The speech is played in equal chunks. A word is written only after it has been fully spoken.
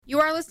You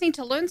are listening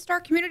to Lone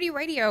Star Community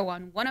Radio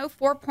on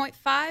 104.5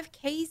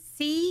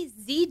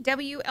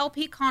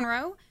 KCZWLP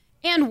Conroe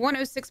and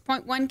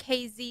 106.1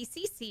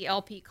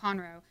 KZCCLP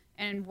Conroe,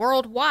 and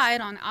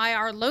worldwide on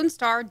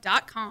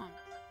irlonestar.com.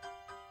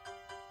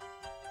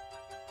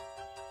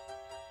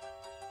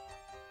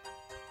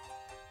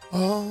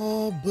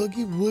 Oh,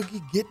 boogie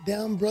woogie, get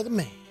down, brother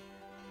man.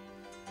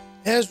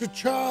 Ezra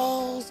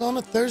Charles on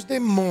a Thursday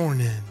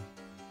morning.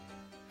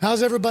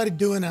 How's everybody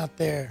doing out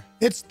there?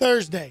 It's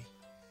Thursday.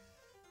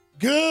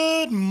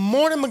 Good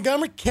morning,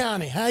 Montgomery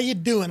County. How you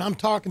doing? I'm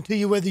talking to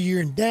you whether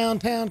you're in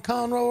downtown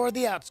Conroe or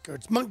the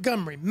outskirts.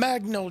 Montgomery,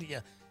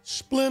 Magnolia,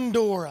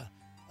 Splendora,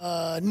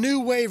 New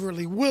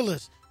Waverly,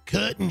 Willis,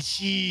 Cut and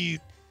Shoot,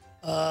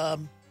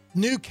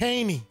 New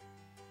Caney,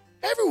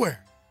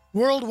 everywhere,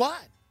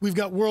 worldwide. We've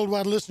got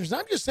worldwide listeners.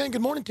 I'm just saying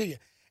good morning to you.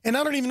 And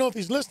I don't even know if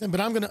he's listening, but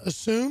I'm going to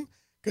assume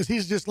because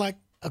he's just like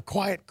a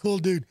quiet, cool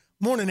dude.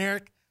 Morning,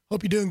 Eric.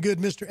 Hope you're doing good,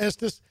 Mr.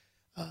 Estes.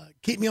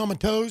 Keep me on my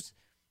toes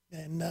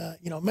and,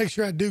 make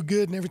sure I do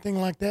good and everything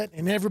like that.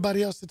 And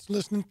everybody else that's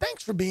listening,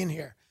 thanks for being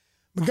here.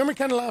 Montgomery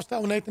County Lifestyle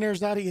with Nathan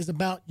Arizati is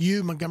about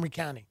you, Montgomery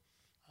County,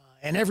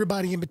 and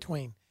everybody in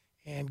between,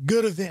 and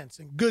good events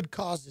and good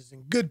causes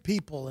and good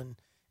people and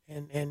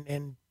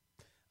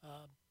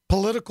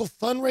political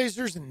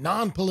fundraisers and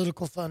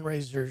non-political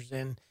fundraisers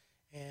and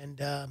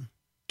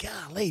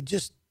golly,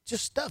 just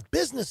stuff,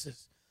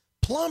 businesses,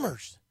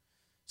 plumbers,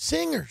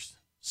 singers,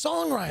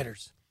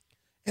 songwriters,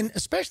 and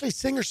especially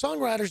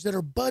singer-songwriters that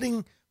are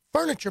budding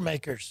furniture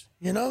makers.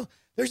 You know,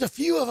 there's a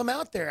few of them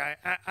out there.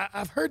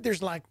 I've heard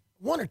there's like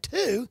one or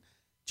two.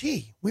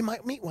 Gee, we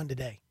might meet one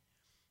today.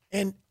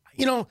 And,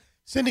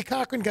 Cindy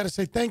Cochran, got to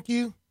say thank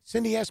you.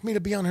 Cindy asked me to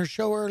be on her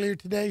show earlier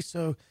today,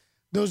 so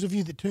those of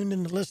you that tuned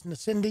in to listen to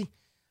Cindy,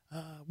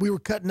 we were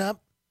cutting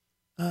up.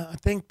 I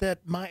think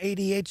that my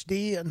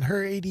ADHD and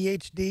her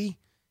ADHD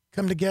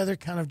come together,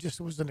 kind of just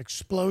was an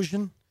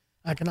explosion.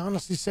 I can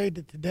honestly say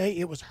that today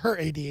it was her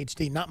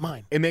ADHD, not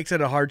mine. It makes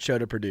it a hard show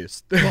to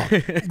produce. Well,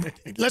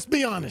 let's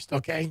be honest,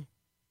 okay?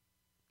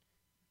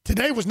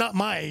 Today was not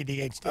my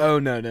ADHD. Oh,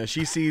 no.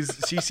 She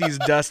sees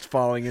dust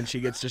falling and she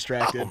gets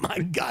distracted. Oh, my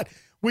God.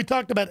 We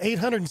talked about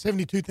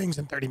 872 things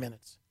in 30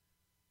 minutes,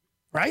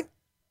 right?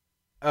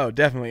 Oh,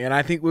 definitely. And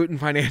I think Wooten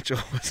Financial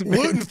was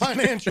Wooten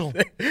Financial.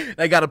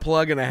 They got a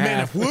plug and a half.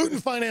 Man, if Wooten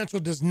Financial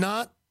does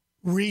not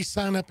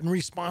re-sign up and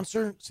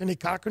re-sponsor Cindy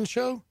Cochran's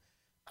show,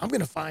 I'm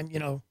going to find,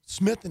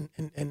 Smith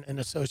and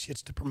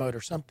Associates to promote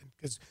or something.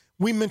 Because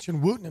we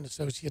mentioned Wooten and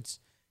Associates,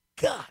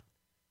 God,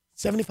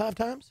 75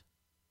 times?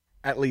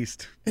 At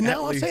least. And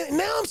now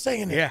I'm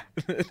saying it. Yeah.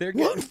 They're good.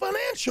 Wooten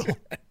Financial.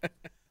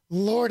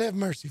 Lord have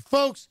mercy.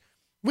 Folks,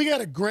 we got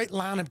a great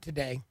lineup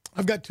today.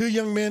 I've got two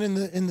young men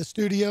in the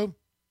studio.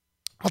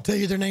 I'll tell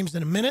you their names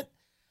in a minute.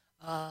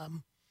 We're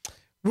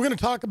going to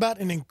talk about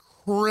an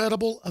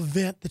incredible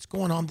event that's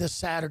going on this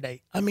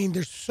Saturday. I mean,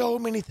 there's so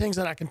many things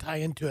that I can tie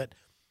into it.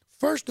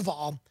 First of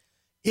all,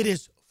 it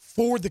is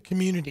for the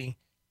community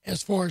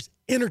as far as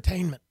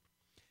entertainment.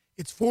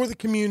 It's for the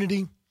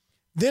community.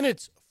 Then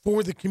it's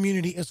for the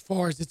community as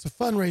far as it's a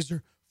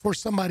fundraiser for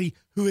somebody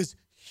who is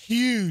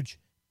huge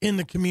in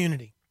the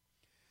community.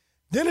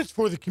 Then it's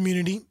for the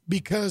community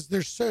because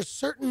there's a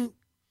certain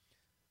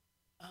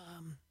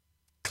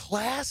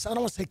class, I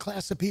don't want to say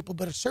class of people,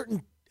 but a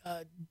certain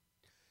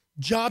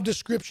job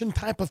description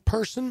type of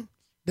person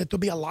that there'll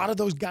be a lot of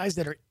those guys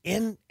that are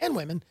in, and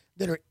women,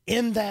 that are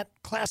in that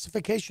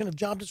classification of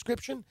job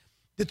description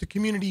that the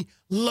community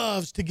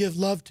loves to give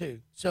love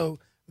to. So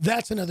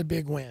that's another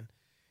big win.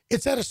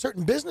 It's at a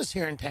certain business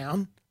here in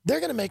town. They're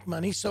going to make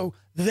money, so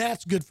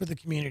that's good for the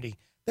community.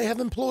 They have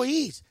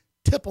employees.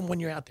 Tip them when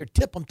you're out there.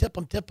 Tip them, tip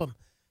them, tip them.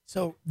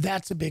 So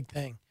that's a big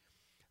thing.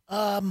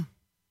 God,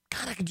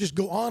 I could just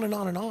go on and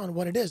on and on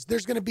what it is.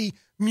 There's going to be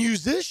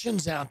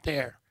musicians out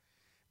there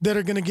that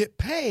are going to get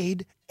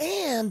paid,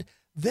 and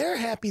they're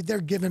happy they're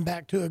giving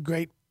back to a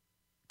great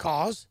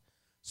cause.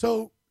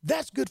 So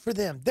that's good for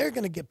them. They're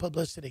going to get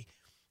publicity.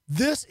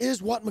 This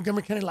is what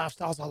Montgomery County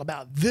Lifestyle is all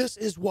about. This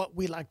is what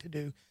we like to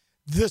do.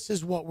 This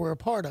is what we're a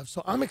part of.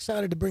 So I'm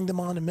excited to bring them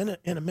on in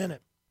a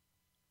minute.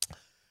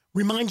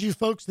 Remind you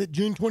folks that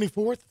June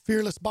 24th,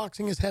 Fearless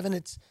Boxing is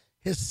having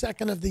his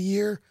second of the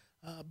year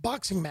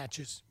boxing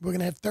matches. We're going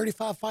to have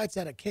 35 fights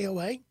out at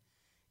KOA,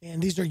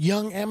 and these are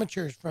young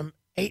amateurs from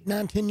 8,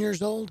 9, 10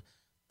 years old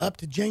up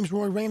to James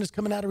Roy Rain is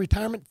coming out of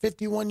retirement,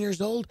 51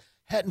 years old,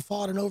 hadn't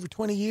fought in over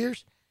 20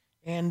 years,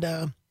 and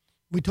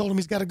we told him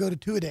he's got to go to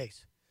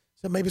two-a-days.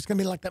 So maybe it's going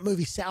to be like that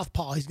movie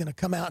Southpaw. He's going to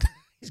come out.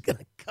 He's going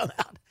to come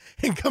out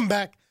and come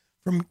back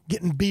from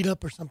getting beat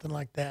up or something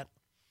like that.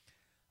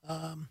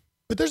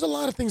 But there's a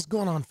lot of things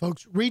going on,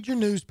 folks. Read your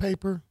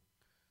newspaper.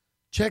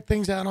 Check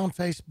things out on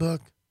Facebook.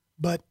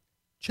 But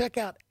check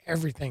out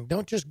everything.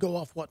 Don't just go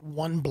off what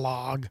one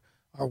blog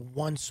or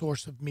one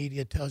source of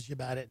media tells you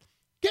about it.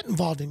 Get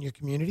involved in your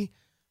community.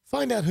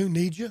 Find out who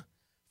needs you.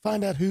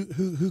 Find out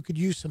who could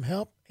use some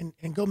help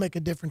and go make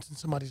a difference in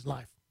somebody's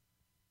life.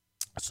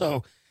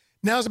 So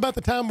now's about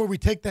the time where we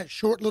take that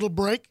short little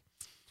break.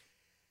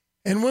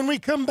 And when we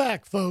come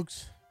back,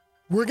 folks,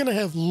 we're going to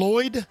have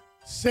Lloyd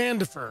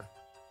Sandifer,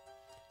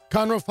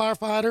 Conroe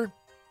firefighter,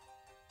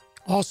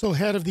 also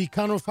head of the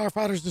Conroe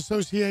Firefighters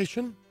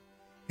Association,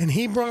 and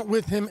he brought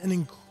with him an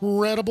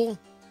incredible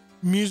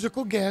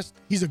musical guest.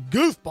 He's a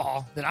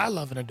goofball that I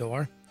love and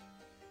adore.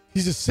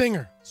 He's a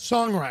singer,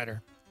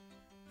 songwriter,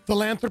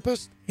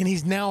 philanthropist, and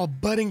he's now a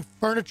budding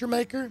furniture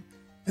maker,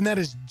 and that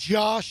is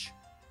Josh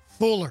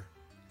Fuller.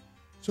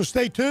 So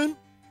stay tuned.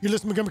 You're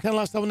listening to Montgomery County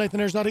Lifestyle with Nathan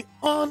Arizotti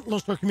on Lone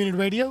Star Community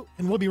Radio,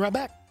 and we'll be right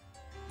back.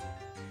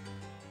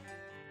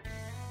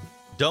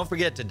 Don't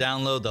forget to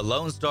download the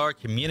Lone Star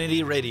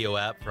Community Radio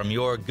app from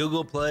your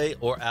Google Play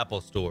or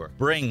Apple Store.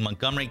 Bring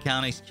Montgomery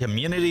County's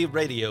community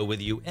radio with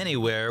you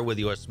anywhere with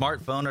your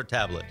smartphone or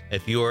tablet.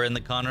 If you are in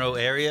the Conroe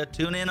area,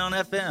 tune in on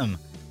FM.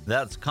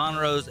 That's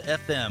Conroe's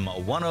FM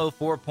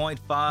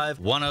 104.5,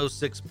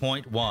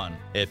 106.1.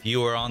 If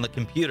you are on the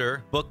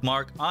computer,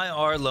 bookmark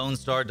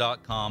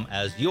irlonestar.com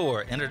as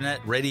your internet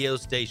radio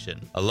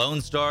station. A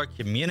Lone Star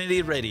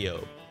Community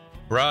Radio,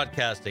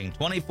 broadcasting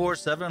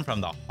 24/7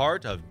 from the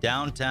heart of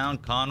downtown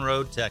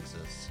Conroe,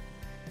 Texas.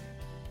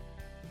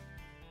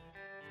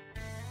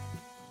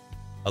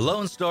 A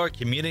Lone Star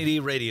Community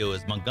Radio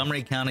is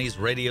Montgomery County's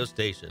radio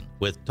station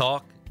with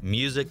talk,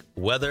 music,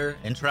 weather,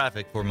 and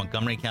traffic for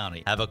Montgomery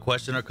County. Have a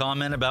question or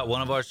comment about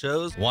one of our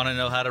shows? Want to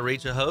know how to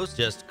reach a host?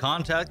 Just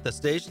contact the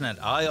station at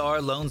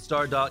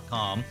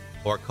irlonestar.com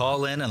or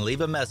call in and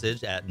leave a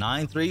message at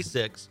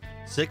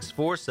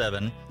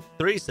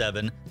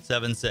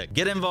 936-647-3776.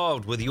 Get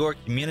involved with your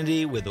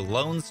community with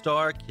Lone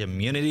Star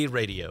Community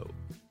Radio.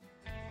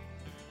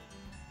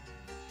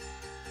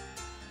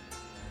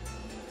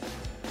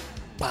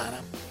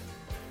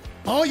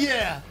 Oh,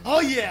 yeah.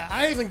 Oh, yeah.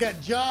 I even got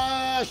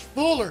Josh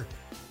Fuller,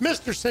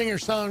 Mr.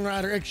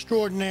 Singer-Songwriter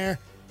Extraordinaire,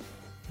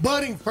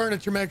 budding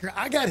furniture maker.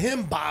 I got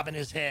him bobbing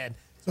his head.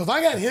 So if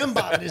I got him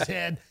bobbing his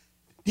head,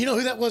 do you know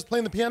who that was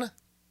playing the piano?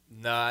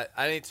 No,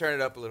 I need to turn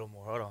it up a little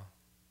more. Hold on.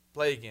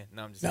 Play again.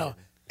 No, I'm just kidding.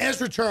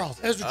 Ezra Charles.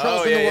 Ezra Oh,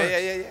 Charles in the works.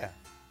 yeah.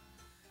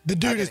 The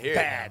dude can is hear it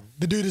bad. now.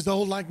 The dude is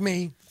old like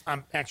me.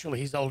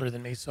 He's older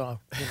than me, so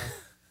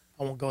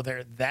I won't go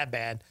there that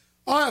bad.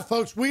 All right,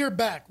 folks, we are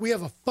back. We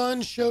have a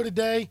fun show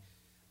today.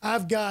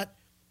 I've got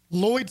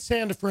Lloyd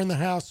Sandifer in the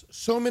house.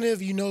 So many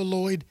of you know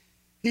Lloyd.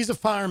 He's a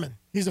fireman.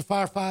 He's a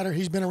firefighter.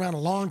 He's been around a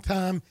long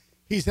time.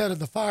 He's head of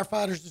the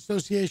Firefighters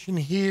Association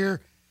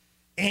here,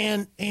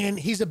 and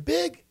he's a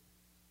big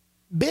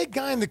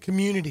guy in the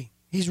community.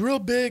 He's real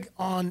big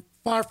on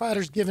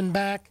firefighters giving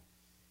back.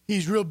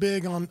 He's real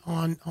big on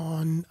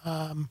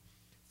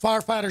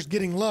firefighters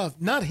getting love.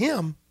 Not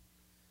him,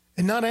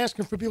 and not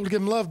asking for people to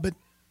give him love, but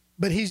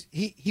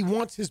he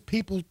wants his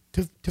people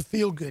to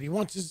feel good. He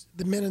wants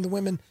the men and the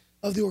women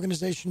of the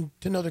organization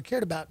to know they're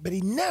cared about, but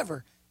he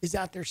never is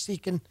out there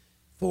seeking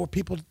for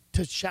people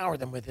to shower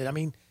them with it. I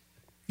mean,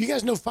 you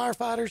guys know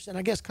firefighters, and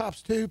I guess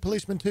cops too,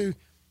 policemen too,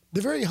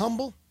 they're very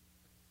humble,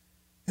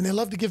 and they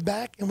love to give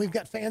back, and we've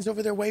got fans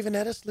over there waving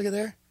at us. Look at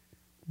there.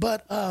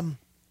 But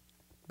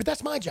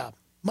that's my job.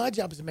 My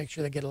job is to make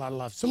sure they get a lot of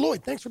love. So,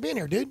 Lloyd, thanks for being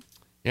here, dude.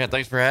 Yeah,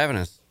 thanks for having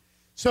us.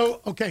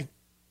 So, okay,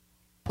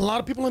 a lot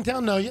of people in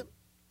town know you,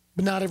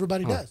 but not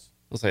everybody does.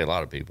 I'll say a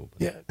lot of people.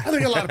 But. Yeah, I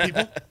think a lot of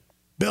people.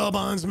 Bill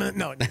Bondsman.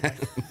 No,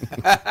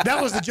 that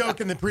was the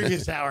joke in the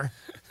previous hour.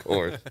 Of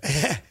course.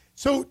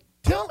 So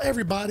tell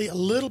everybody a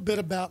little bit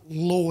about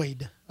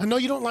Lloyd. I know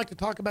you don't like to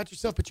talk about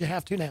yourself, but you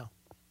have to now.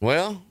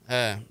 Well,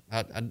 I'm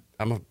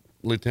a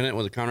lieutenant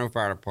with the Conroe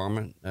Fire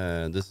Department.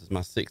 This is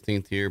my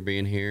 16th year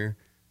being here.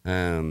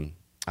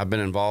 I've been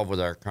involved with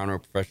our Conroe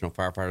Professional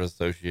Firefighters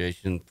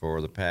Association for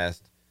the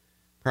past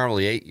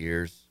probably 8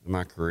 years of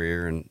my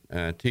career. And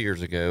 2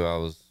 years ago, I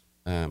was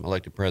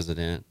elected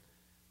president.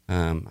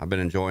 I've been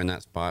enjoying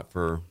that spot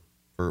for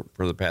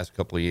the past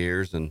couple of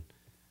years, and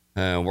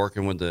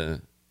working with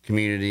the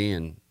community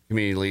and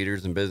community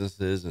leaders and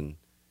businesses and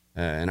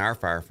our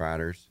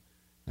firefighters.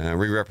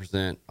 We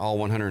represent all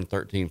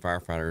 113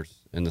 firefighters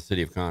in the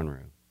city of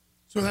Conroe.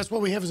 So that's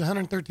what we have is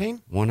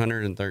 113?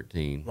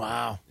 113.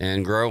 Wow.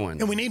 And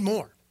growing. And we need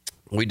more.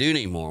 We do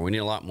need more. We need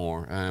a lot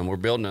more. We're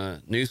building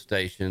a new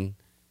station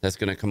that's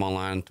going to come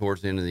online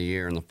towards the end of the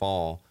year in the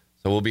fall.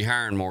 So we'll be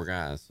hiring more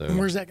guys. So And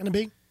where's that going to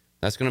be?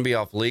 that's going to be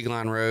off League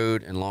Line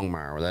Road and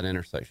Longmire, where that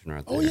intersection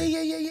right there. Oh,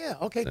 yeah.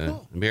 Okay, So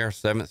cool. it'll be our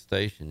 7th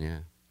station, yeah.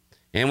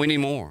 And we need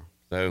more.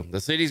 So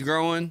the city's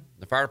growing.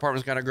 The fire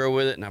department's got to grow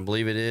with it, and I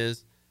believe it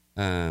is.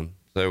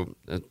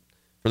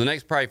 For the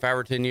next probably 5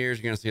 or 10 years,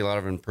 you're going to see a lot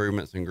of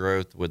improvements and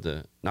growth with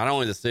not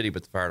only the city,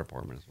 but the fire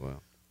department as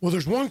well. Well,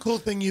 there's one cool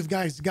thing you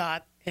guys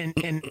got,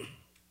 and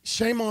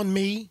shame on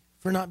me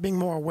for not being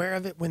more aware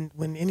of it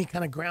when any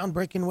kind of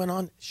groundbreaking went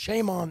on.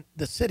 Shame on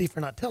the city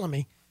for not telling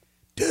me.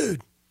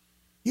 Dude,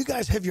 you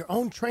guys have your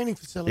own training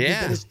facility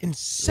that is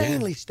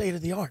insanely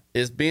state-of-the-art.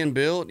 It's being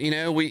built. You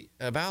know, we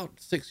about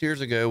 6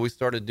 years ago, we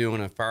started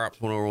doing a Fire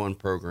Ops 101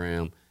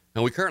 program,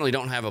 and we currently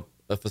don't have a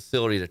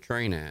facility to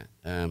train at.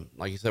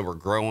 Like you said, we're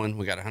growing.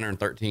 We got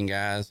 113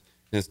 guys,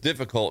 and it's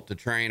difficult to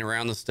train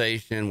around the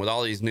station with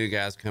all these new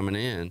guys coming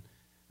in.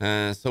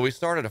 So we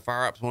started a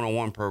Fire Ops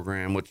 101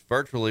 program, which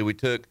virtually we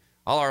took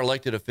all our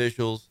elected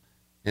officials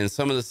and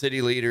some of the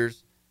city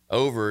leaders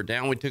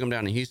we took them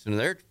down to Houston to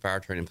their fire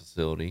training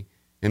facility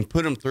and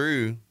put them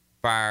through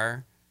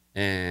fire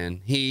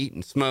and heat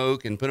and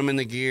smoke and put them in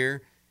the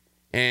gear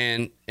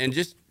and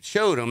just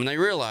showed them. And they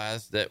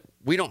realized that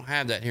we don't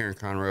have that here in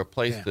Conroe, a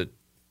place to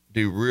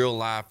do real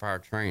live fire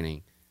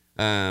training.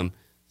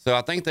 So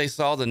I think they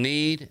saw the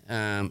need,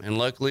 and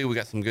luckily we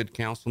got some good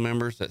council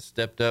members that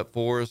stepped up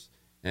for us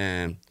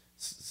and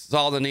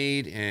saw the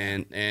need,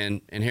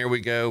 and here we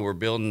go. We're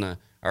building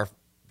our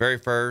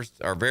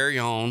very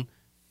own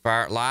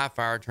live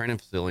fire training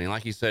facility. And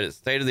like you said, it's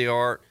state of the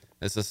art.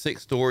 It's a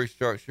 6-story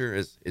structure.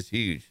 It's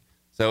huge.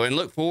 So, and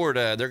look forward.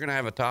 They're going to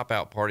have a top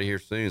out party here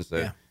soon.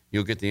 So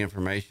you'll get the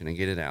information and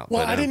get it out.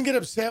 Well, I didn't get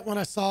upset when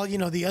I saw,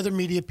 the other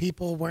media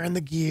people wearing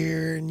the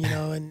gear and,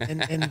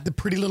 and the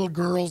pretty little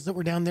girls that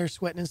were down there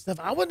sweating and stuff.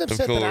 I wasn't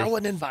upset that I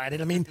wasn't invited.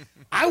 I mean,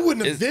 I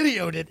wouldn't have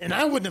videoed it and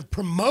I wouldn't have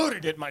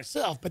promoted it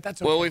myself, but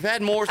that's okay. Well, we've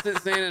had more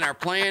since then, and our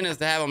plan is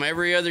to have them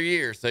every other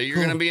year. So you're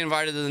going to be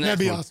invited to the next one. That'd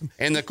be awesome.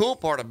 And the cool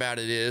part about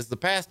it is the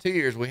past 2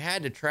 years we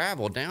had to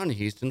travel down to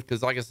Houston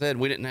because, like I said,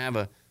 we didn't have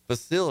a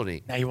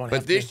facility. Now you won't but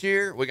have this to.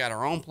 year we got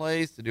our own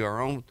place to do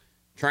our own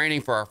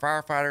training for our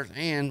firefighters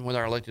and with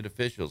our elected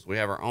officials. We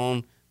have our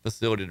own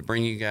facility to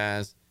bring you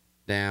guys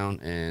down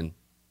and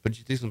put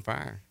you through some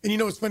fire.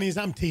 And what's funny is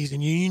I'm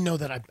teasing you. You know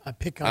that I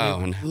pick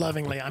on you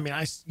lovingly. I mean,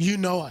 I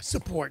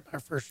support our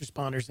first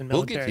responders and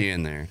military. We'll get you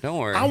in there. Don't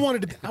worry.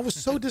 I was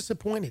so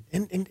disappointed.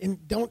 And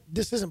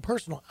this isn't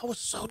personal. I was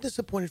so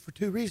disappointed for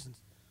 2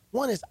 reasons.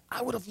 One is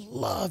I would have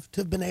loved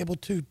to have been able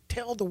to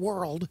tell the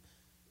world,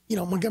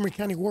 Montgomery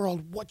County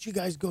world, what you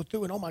guys go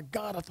through. And, oh, my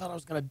God, I thought I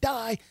was going to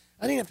die.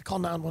 I didn't have to call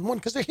 911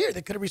 because they're here.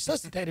 They could have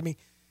resuscitated me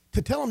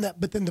to tell them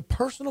that. But then the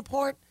personal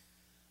part,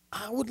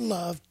 I would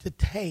love to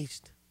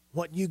taste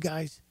what you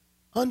guys,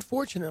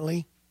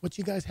 unfortunately, what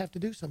you guys have to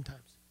do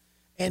sometimes.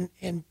 And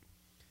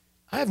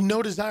I have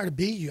no desire to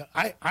be you.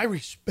 I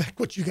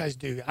respect what you guys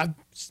do. I've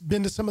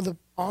been to some of the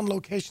on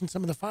location,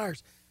 some of the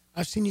fires.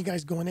 I've seen you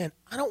guys going in.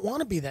 I don't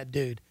want to be that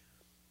dude.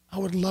 I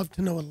would love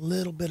to know a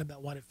little bit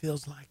about what it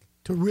feels like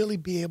to really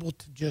be able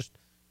to just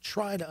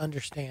try to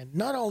understand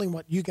not only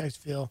what you guys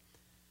feel,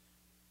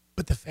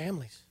 but the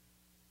families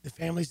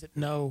that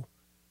know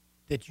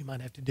that you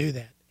might have to do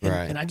that. And,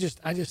 right. And I just,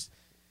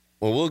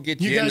 well, we'll get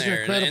you in guys are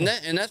there. incredible.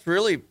 And that's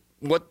really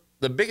what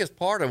the biggest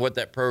part of what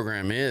that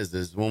program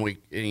is when we,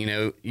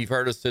 you've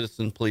heard of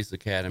citizen police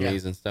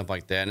academies and stuff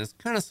like that. And it's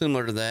kind of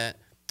similar to that.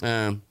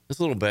 It's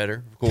a little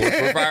better, of course,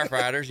 for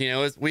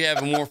firefighters. We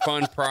have more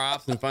fun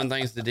props and fun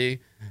things to do.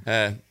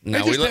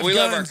 We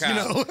love our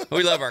cops.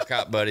 We love our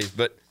cop buddies.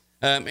 But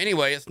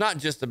anyway, it's not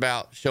just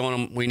about showing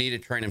them we need a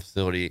training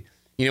facility.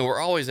 We're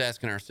always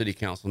asking our city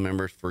council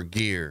members for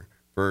gear,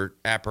 for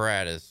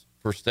apparatus,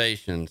 for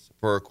stations,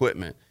 for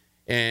equipment.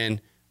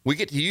 And we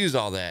get to use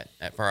all that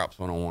at Fire Ops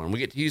 101. We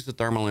get to use the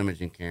thermal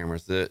imaging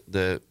cameras,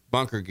 the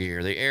bunker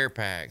gear, the air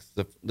packs,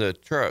 the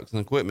trucks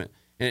and equipment.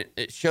 And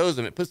it shows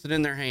them, it puts it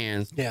in their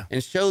hands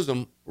and shows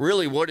them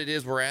really what it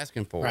is we're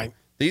asking for. Right.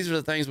 These are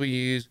the things we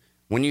use.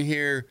 When you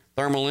hear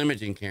thermal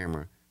imaging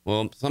camera,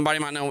 well, somebody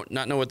might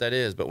not know what that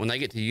is, but when they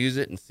get to use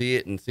it and see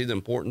the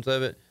importance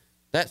of it,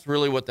 that's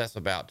really what that's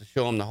about, to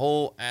show them the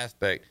whole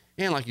aspect.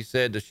 And like you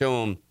said, to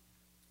show them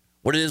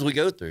what it is we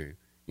go through.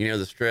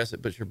 The stress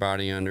it puts your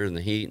body under and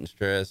the heat and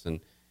stress. And,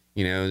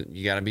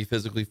 you got to be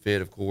physically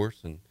fit, of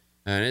course. And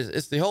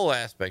it's the whole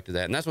aspect of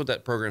that. And that's what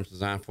that program's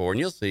designed for. And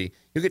you'll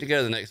get to go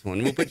to the next one.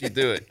 And we'll put you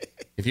through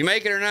it. If you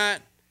make it or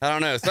not, I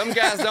don't know. Some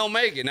guys don't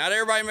make it. Not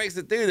everybody makes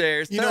it through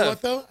there. It's tough. You know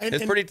what, though?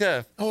 It's pretty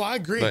tough. Oh, I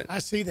agree. But, I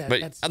see that.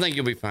 But I think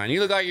you'll be fine.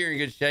 You look like you're in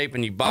good shape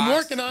and you box. I'm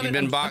working on it. You've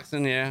been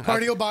boxing, yeah.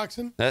 Cardio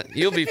boxing.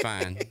 You'll be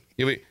fine.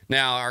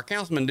 Now, our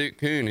Councilman Duke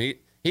Kuhn,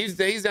 he's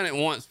done it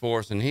once for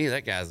us, and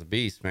that guy's a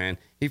beast, man.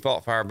 He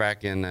fought fire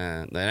back in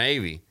the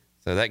Navy.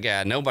 So that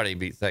guy, nobody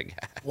beats that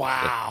guy.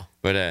 Wow.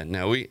 But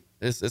no,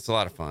 it's a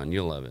lot of fun.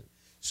 You'll love it.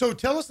 So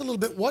tell us a little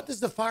bit, what does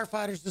the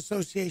Firefighters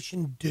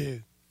Association do?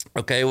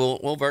 Okay,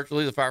 well,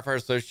 virtually the Firefighters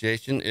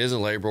Association is a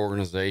labor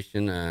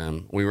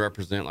organization. We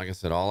represent, like I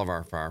said, all of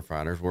our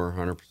firefighters. We're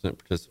 100%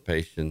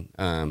 participation.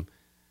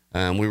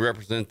 We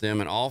represent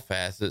them in all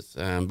facets,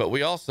 but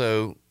we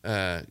also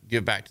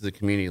give back to the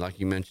community, like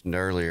you mentioned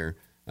earlier.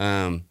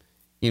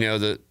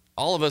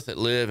 All of us that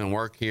live and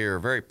work here are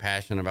very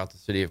passionate about the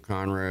city of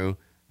Conroe.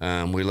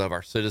 We love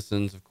our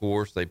citizens, of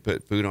course. They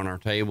put food on our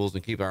tables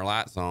and keep our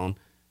lights on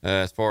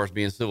as far as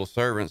being civil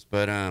servants.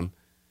 But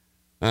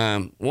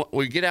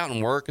we get out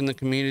and work in the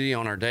community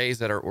on our days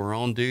that we're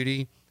on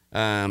duty.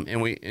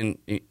 And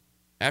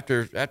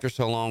after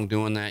so long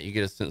doing that, you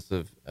get a sense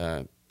of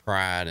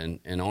pride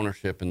and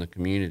ownership in the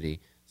community.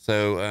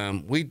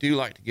 So we do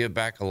like to give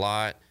back a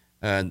lot,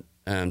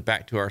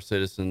 back to our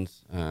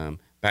citizens,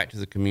 back to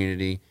the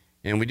community.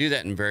 And we do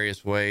that in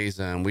various ways.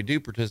 We do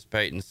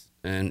participate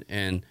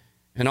in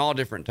all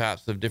different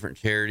types of different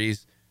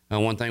charities.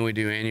 One thing we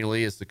do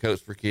annually is the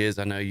Coats for Kids.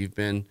 I know you've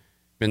been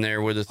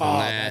there with us on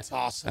that. Oh, that's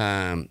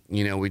awesome.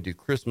 We do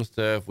Christmas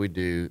stuff. We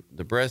do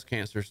the breast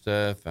cancer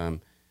stuff.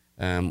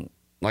 And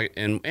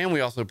we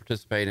also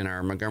participate in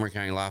our Montgomery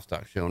County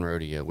Livestock Show and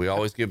Rodeo. We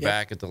always give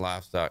back at the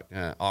livestock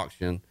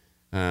auction.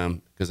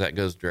 because that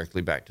goes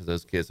directly back to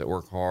those kids that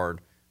work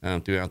hard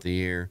throughout the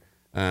year.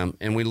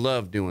 And we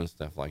love doing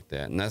stuff like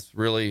that. And that's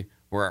really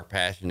where our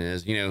passion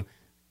is. You know,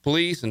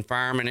 police and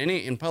firemen,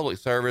 in public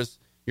service,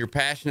 you're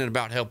passionate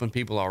about helping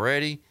people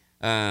already.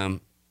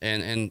 And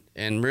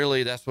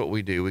really that's what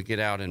we do. We get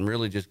out and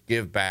really just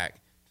give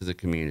back to the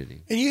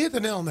community. And you hit the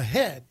nail on the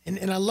head.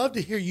 And I love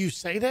to hear you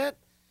say that.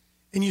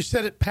 And you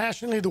said it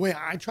passionately the way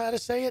I try to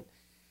say it.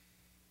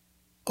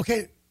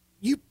 Okay,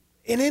 you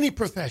in any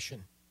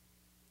profession,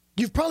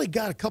 you've probably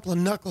got a couple of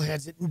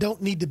knuckleheads that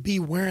don't need to be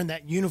wearing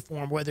that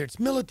uniform, whether it's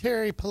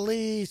military,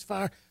 police,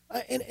 fire,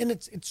 and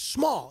it's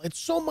small. It's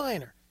so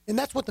minor. And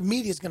that's what the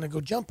media is going to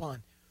go jump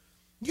on.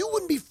 You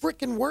wouldn't be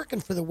freaking working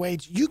for the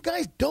wage. You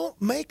guys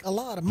don't make a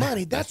lot of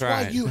money. That's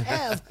right. why you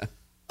have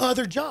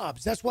other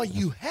jobs. That's why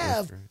you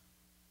have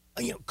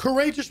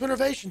Courageous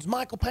Renovations,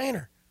 Michael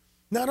Painter.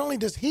 Not only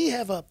does he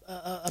have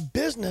a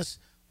business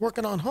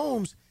working on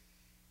homes,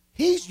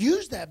 he's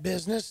used that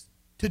business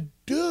to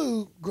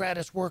do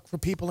gratis work for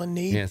people in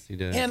need. Yes, he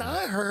does. And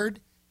I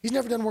heard, he's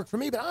never done work for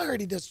me, but I heard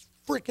he does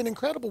freaking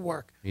incredible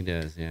work. He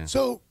does, yeah.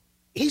 So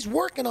he's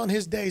working on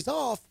his days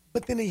off,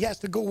 but then he has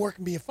to go work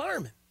and be a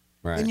fireman.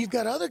 Right. And you've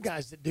got other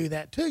guys that do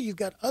that too. You've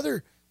got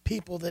other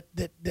people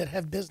that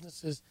have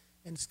businesses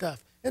and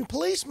stuff. And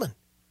policemen,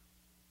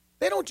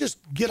 they don't just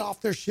get off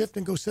their shift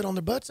and go sit on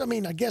their butts. I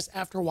mean, I guess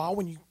after a while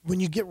when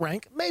you get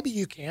rank, maybe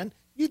you can.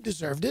 You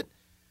deserved it.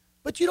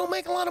 But you don't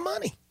make a lot of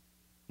money.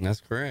 That's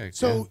correct.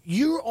 So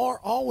you are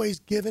always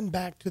giving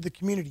back to the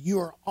community. You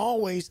are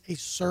always a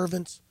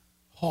servant's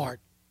heart.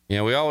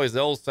 Yeah, the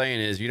old saying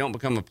is, you don't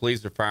become a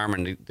police or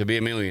fireman to be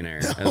a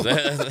millionaire.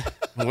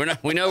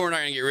 We know we're not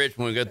going to get rich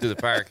when we go through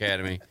the fire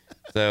academy.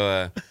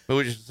 So, but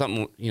we're just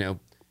something,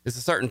 it's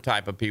a certain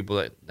type of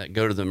people that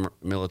go to the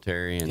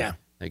military and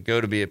they go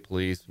to be a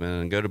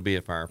policeman and go to be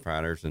a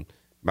firefighters and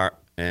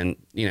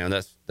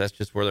that's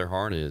just where their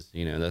heart is.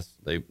 That's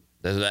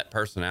that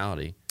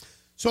personality.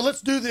 So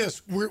let's do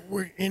this.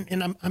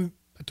 I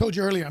told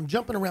you earlier, I'm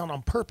jumping around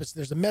on purpose.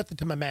 There's a method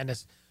to my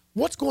madness.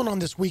 What's going on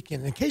this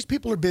weekend? In case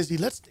people are busy,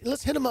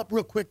 let's hit them up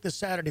real quick this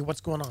Saturday. What's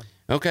going on?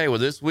 Okay, well,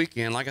 this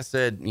weekend, like I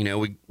said,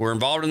 we're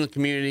involved in the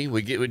community.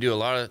 We do a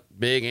lot of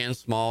big and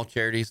small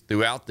charities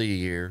throughout the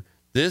year.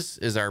 This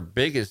is our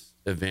biggest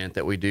event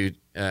that we do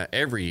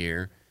every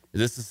year.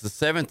 This is the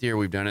 7th year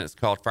we've done it. It's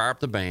called Fire Up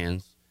the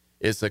Bands.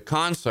 It's a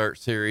concert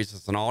series.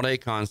 It's an all-day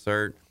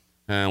concert.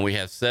 We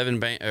have we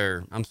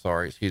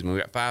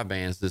got 5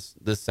 bands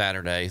this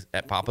Saturday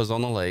at Papa's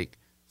on the Lake,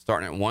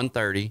 starting at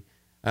 1:30.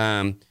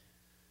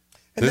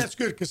 And that's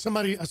good because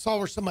I saw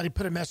where somebody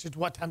put a message,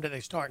 what time do they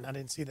start? And I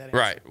didn't see that answer.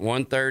 Right,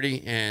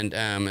 1:30, and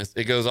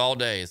it goes all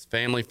day. It's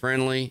family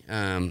friendly.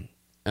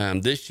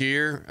 This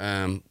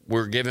year,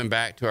 we're giving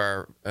back to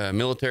our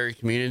military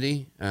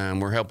community.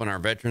 We're helping our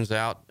veterans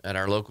out at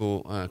our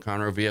local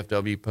Conroe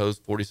VFW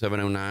Post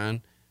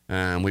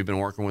 4709. We've been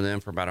working with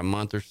them for about a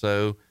month or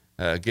so,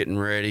 getting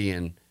ready,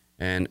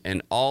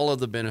 and all of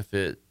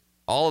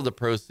the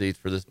proceeds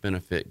for this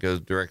benefit goes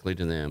directly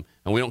to them,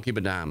 and we don't keep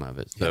a dime of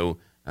it. So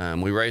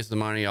we raise the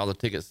money, all the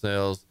ticket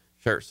sales,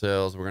 shirt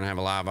sales. We're gonna have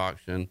a live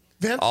auction.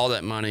 Vince? All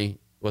that money.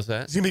 What's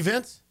that? It's gonna be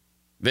Vince.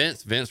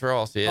 Vince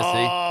Ross,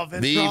 yes.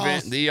 Vince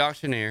Ross. The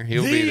auctioneer.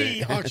 He'll be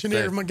there. The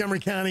auctioneer of Montgomery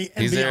County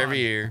and he's beyond. there every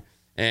year.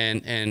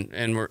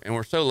 And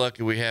we're so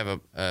lucky we have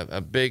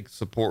a big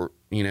support,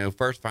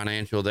 First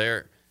Financial.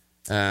 They're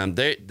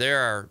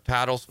our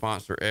title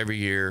sponsor every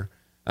year.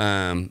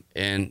 And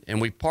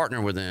we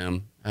partner with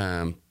them.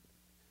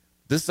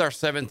 This is our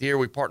 7th year.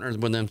 We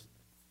partnered with them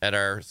at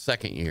our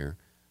 2nd year.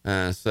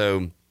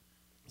 So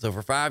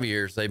for 5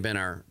 years they've been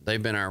our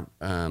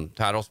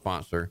title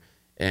sponsor.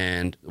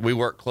 And we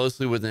work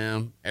closely with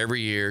them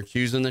every year,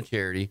 choosing the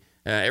charity.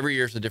 Every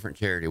year is a different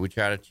charity. We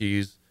try to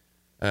choose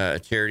a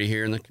charity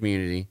here in the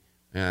community.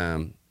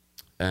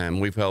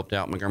 We've helped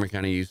out Montgomery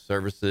County Youth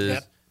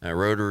Services,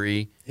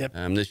 Rotary. Yep.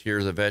 This year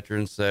is a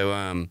veteran.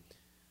 So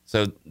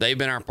they've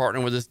been our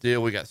partner with this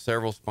deal. We got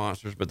several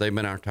sponsors, but they've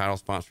been our title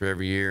sponsor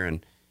every year.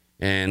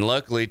 And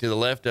luckily, to the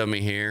left of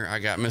me here, I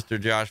got Mr.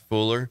 Josh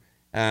Fuller.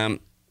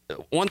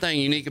 One thing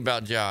unique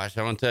about Josh,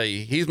 I want to tell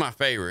you, he's my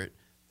favorite.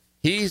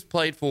 He's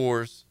played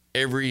for us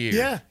every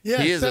year.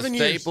 Yeah. He is 7 a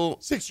staple.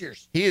 Years, 6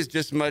 years. He is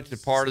just as much a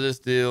part of this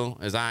deal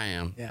as I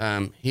am.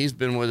 Yeah. He's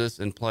been with us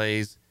and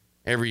plays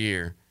every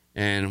year,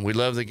 and we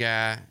love the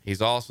guy.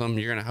 He's awesome.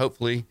 You're going to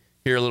hopefully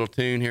hear a little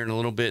tune here in a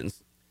little bit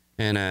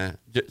and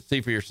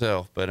see for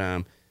yourself.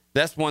 But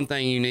that's one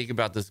thing unique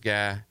about this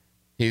guy.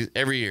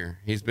 Every year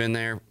he's been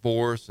there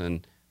for us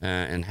and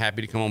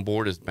happy to come on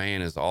board. His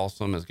band is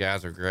awesome. His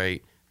guys are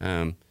great.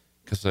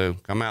 So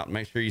come out and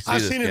make sure you see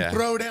this guy. I've seen him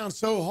throw down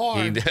so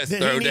hard He does that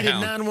throw he needed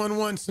down.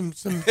 911 some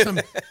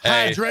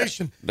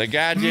hydration. The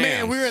guy jams.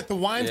 Man, we were at the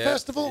wine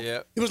festival.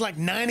 Yep. It was like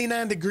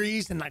 99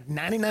 degrees and like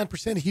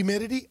 99%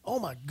 humidity. Oh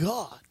my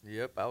God.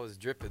 Yep, I was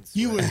dripping.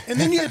 And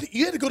then you had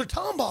to go to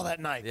Tomball that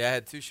night. Yeah, I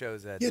had 2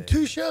 shows that day. You had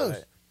 2 shows.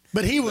 Right.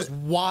 But he was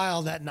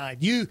wild that night.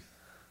 We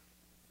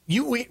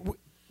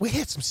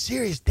had some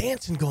serious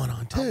dancing going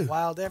on too. I'm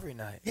wild every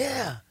night.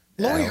 Yeah.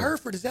 Lori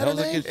Herford, is that her was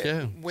a name? good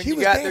show. When She you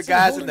was got the dancing,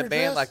 guys holding in the her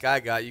band dress. like I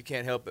got, you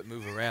can't help but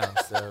move around.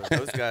 So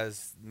those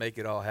guys make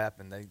it all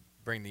happen. They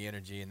bring the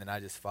energy, and then I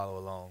just follow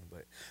along.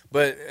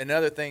 But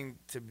another thing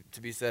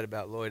to be said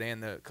about Lloyd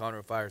and the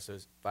Conroe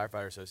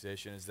Firefighter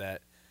Association is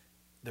that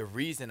the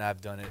reason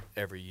I've done it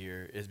every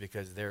year is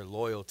because their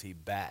loyalty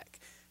back,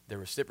 their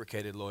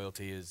reciprocated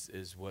loyalty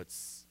is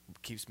what's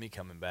keeps me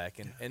coming back.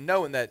 And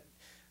knowing that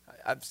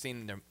I've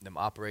seen them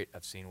operate,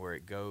 I've seen where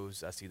it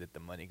goes. I see that the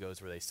money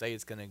goes where they say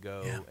it's going to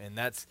go. Yeah. And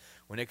that's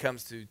when it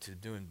comes to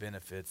doing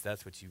benefits,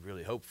 that's what you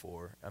really hope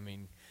for. I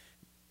mean,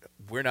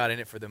 we're not in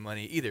it for the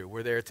money either.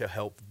 We're there to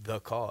help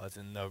the cause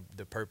and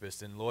the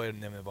purpose. And Lloyd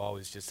and them have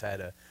always just had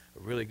a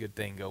really good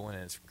thing going,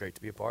 and it's great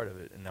to be a part of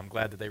it. And I'm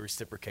glad that they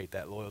reciprocate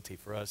that loyalty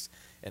for us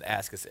and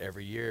ask us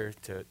every year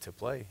to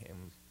play.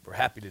 And we're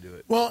happy to do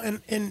it. Well,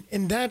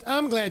 and that,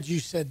 I'm glad you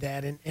said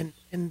that.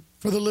 And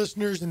for the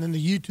listeners, and then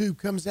the YouTube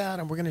comes out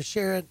and we're going to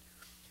share it.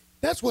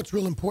 That's what's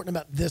real important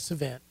about this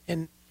event.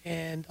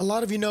 And a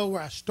lot of you know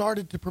where I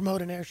started to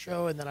promote an air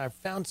show, and then I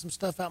found some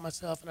stuff out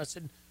myself, and I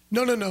said,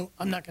 no,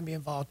 I'm not going to be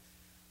involved.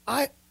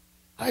 I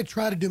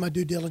try to do my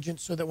due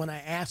diligence so that when I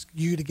ask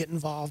you to get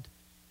involved,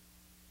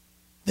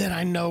 that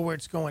I know where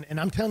it's going. And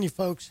I'm telling you,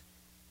 folks,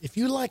 if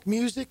you like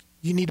music,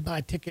 you need to buy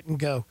a ticket and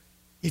go.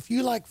 If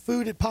you like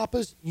food at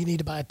Papa's, you need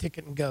to buy a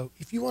ticket and go.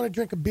 If you want to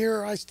drink a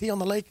beer or iced tea on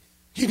the lake,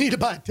 you need to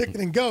buy a ticket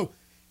and go.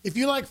 If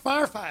you like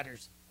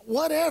firefighters,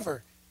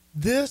 whatever,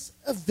 this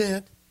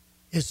event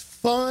is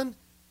fun.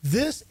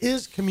 This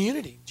is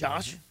community,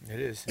 Josh. It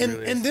is.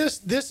 And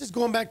this is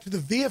going back to the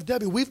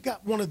VFW. We've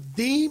got one of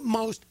the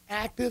most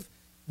active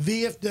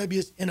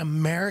VFWs in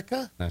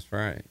America. That's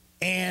right.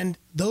 And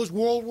those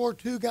World War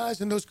II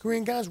guys and those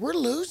Korean guys, we're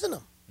losing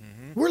them.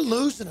 We're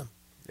losing them.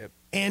 Yep.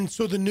 And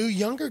so the new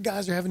younger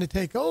guys are having to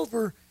take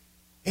over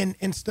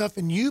and stuff.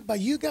 And by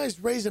you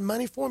guys raising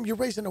money for them, you're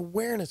raising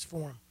awareness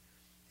for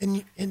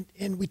them.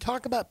 And we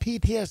talk about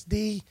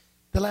PTSD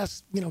the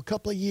last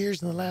couple of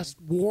years in the last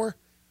war.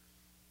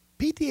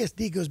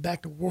 PTSD goes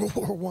back to World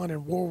War I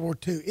and World War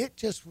II. It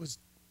just was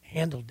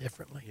handled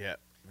differently. Yeah.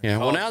 Yeah.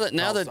 Well, now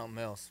that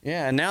something else.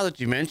 yeah, now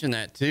that you mentioned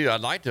that too, I'd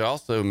like to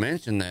also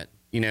mention that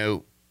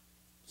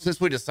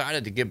since we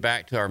decided to give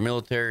back to our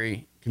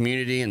military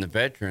community and the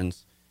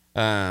veterans,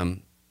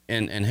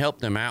 and help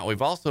them out,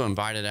 we've also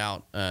invited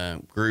out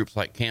groups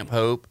like Camp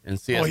Hope and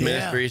CS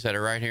Ministries that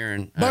are right here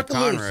in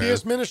Buckaloo, Conroe.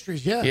 CS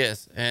Ministries, yeah.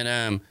 Yes,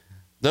 and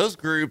those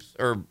groups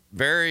are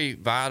very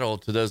vital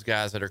to those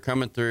guys that are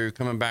coming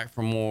back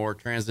from war,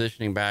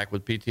 transitioning back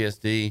with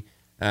PTSD,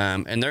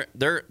 and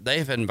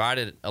they've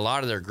invited a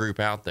lot of their group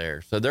out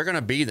there, so they're going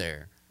to be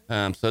there.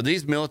 So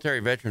these military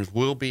veterans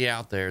will be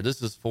out there.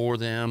 This is for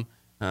them.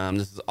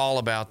 This is all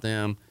about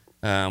them.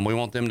 We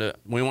want to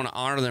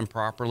honor them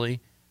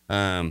properly.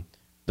 They're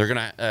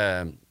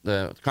gonna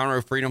the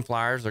Conroe Freedom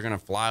Flyers. They're gonna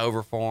fly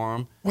over for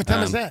them. What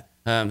time is that?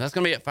 That's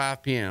gonna be at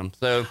 5 p.m.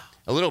 So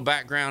a little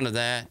background to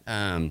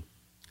that.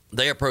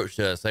 They approached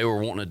us. They were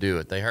wanting to do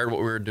it. They heard what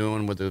we were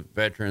doing with the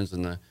veterans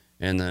and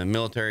the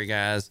military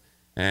guys,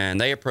 and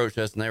they approached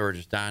us, and they were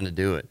just dying to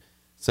do it.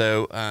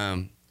 So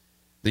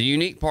the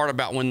unique part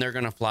about when they're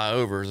going to fly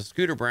over is the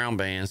Scooter Brown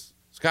band.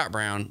 Scott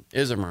Brown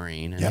is a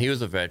Marine, and he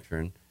was a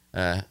veteran.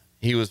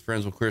 He was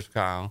friends with Chris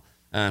Kyle.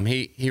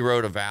 He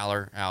wrote a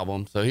Valor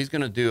album, so he's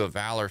going to do a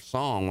Valor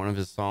song, one of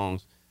his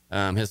songs,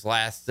 his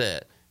last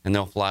set, and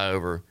they'll fly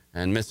over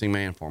in missing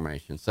man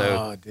formation.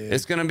 So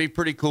it's going to be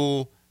pretty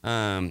cool.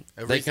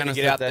 They kind of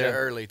get out there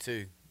early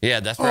too.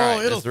 Yeah, that's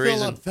right. It'll That's the fill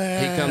reason up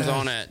fast. he comes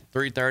on at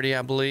 3:30,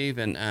 I believe,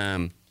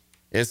 and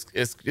it's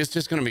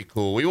just going to be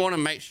cool. We want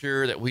to make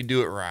sure that we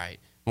do it right.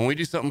 When we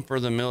do something for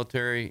the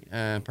military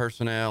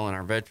personnel and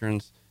our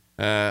veterans,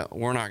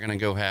 we're not going to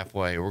go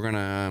halfway. We're going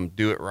to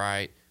do it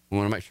right. We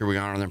want to make sure we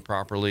honor them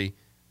properly.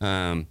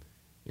 And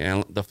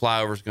the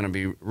flyover is going to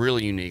be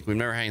really unique. We've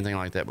never had anything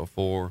like that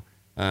before.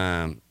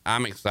 I'm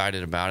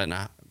excited about it, and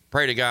I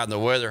pray to God the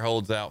weather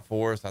holds out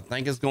for us. I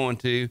think it's going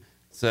to.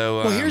 So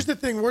Well, here's the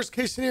thing. Worst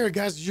case scenario,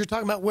 guys, is you're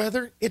talking about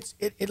weather.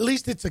 At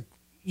least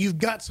you've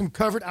got some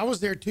covered. I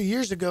was there 2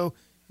 years ago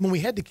when we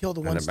had to kill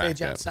the one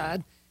stage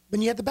outside.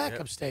 When you had the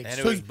backup stage. And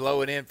it was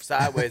blowing in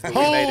sideways, but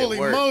we made it Holy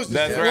work. Moses.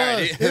 That's it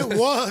right. Was. It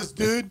was,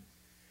 dude.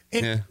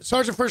 And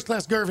Sergeant First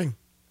Class Gerving,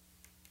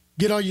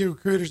 get all your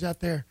recruiters out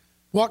there.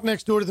 Walk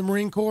next door to the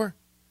Marine Corps.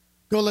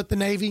 Go let the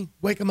Navy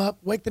wake them up.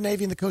 Wake the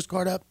Navy and the Coast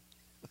Guard up.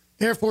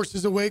 Air Force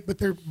is awake, but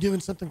they're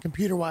doing something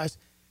computer-wise.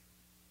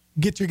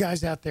 Get your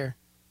guys out there.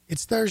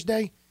 It's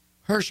Thursday.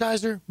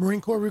 Hershiser, Marine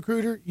Corps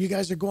recruiter, you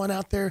guys are going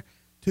out there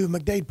to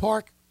McDade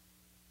Park.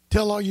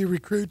 Tell all your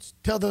recruits,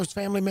 tell those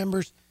family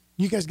members,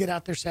 you guys get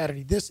out there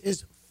Saturday. This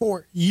is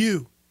for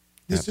you.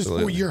 This is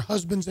for your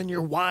husbands and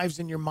your wives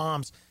and your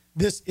moms.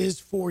 This is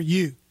for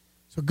you.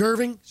 So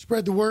Gerving,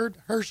 spread the word.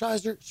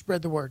 Hershiser,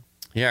 spread the word.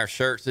 Yeah, our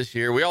shirts this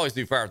year. We always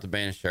do Fire with the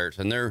Band shirts,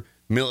 and they're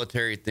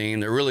military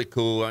themed. They're really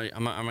cool.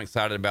 I'm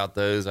excited about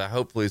those.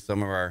 Hopefully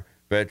some of our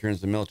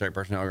veterans and military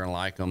personnel are going to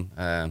like them.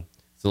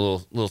 It's a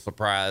little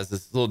surprise.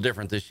 It's a little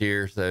different this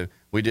year. So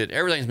we did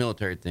everything's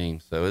military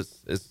themed. So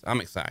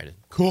I'm excited.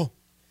 Cool.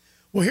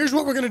 Well, here's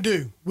what we're going to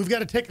do. We've got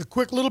to take a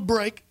quick little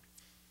break.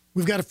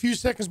 We've got a few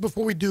seconds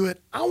before we do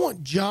it. I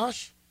want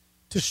Josh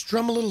to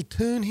strum a little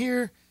tune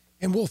here,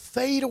 and we'll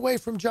fade away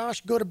from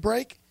Josh, go to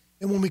break,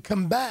 and when we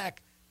come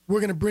back, we're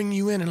going to bring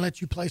you in and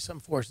let you play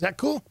something for us. Is that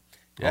cool?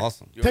 Yeah.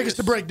 Awesome. You Take want us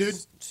to me break, dude.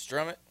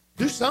 Strum it.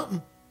 Do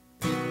something.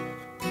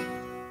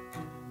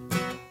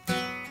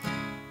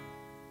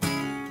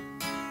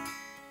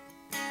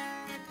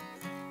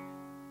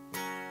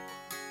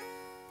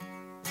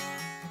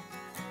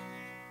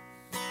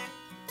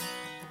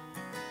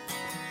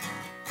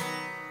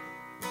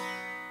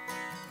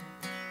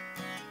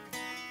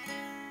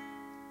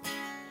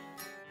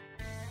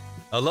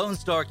 A Lone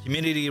Star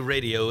Community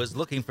Radio is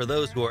looking for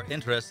those who are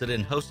interested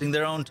in hosting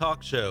their own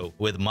talk show,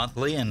 with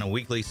monthly and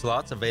weekly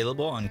slots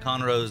available on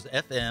Conroe's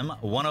FM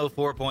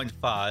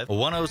 104.5,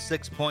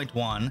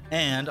 106.1,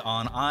 and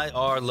on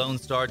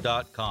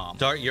irlonestar.com.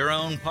 Start your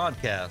own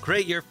podcast,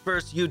 create your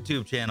first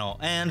YouTube channel,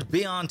 and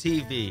be on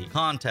TV.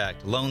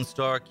 Contact Lone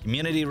Star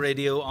Community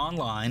Radio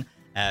online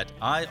at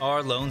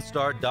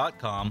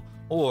irlonestar.com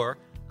or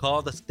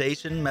call the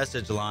station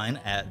message line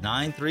at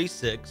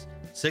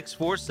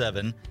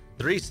 936-647-3776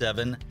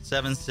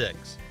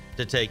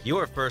 to take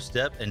your first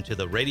step into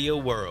the radio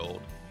world.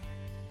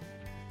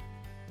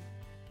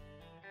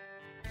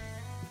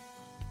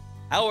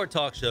 Our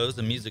talk shows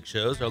and music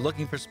shows are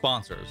looking for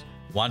sponsors.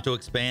 Want to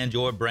expand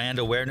your brand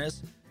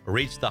awareness?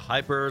 Reach the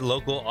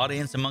hyper-local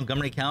audience in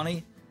Montgomery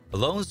County?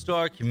 Lone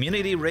Star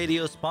Community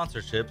Radio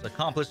sponsorships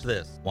accomplish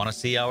this. Want to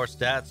see our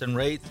stats and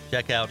rates?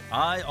 Check out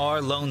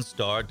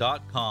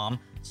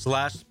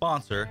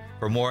irlonestar.com/sponsor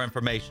for more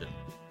information.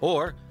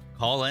 Or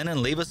call in and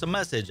leave us a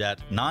message at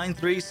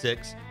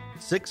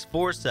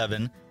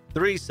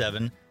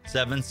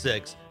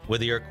 936-647-3776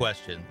 with your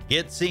question.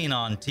 Get seen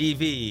on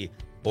TV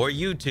or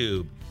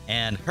YouTube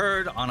and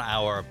heard on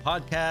our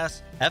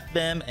podcast,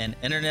 FM, and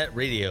internet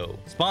radio.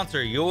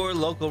 Sponsor your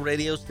local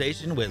radio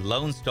station with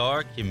Lone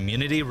Star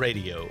Community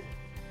Radio.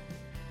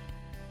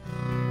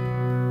 I'm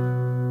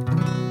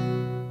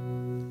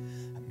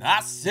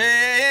not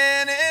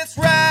saying it's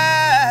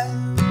right.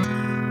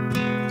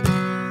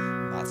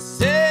 I'm not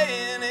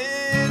saying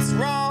it's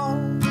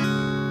wrong.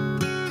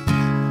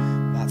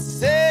 I'm not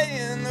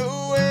saying the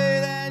way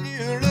that you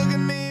look at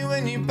me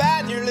when you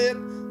bite your lip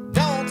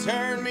don't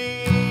turn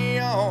me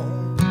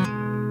on.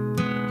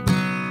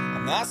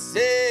 I'm not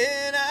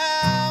saying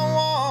I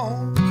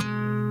won't.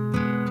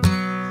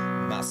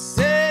 I'm not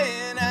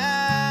saying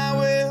I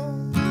will.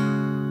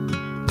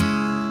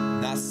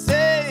 I'm not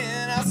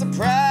saying I'm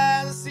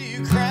surprised to see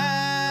you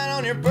crying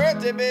on your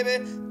birthday,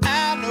 baby.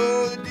 I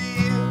know the deal.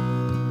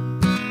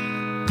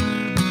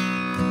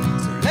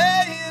 So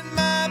lay in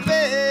my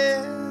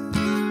bed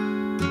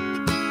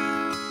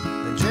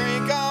and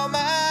drink all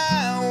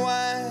my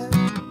wine.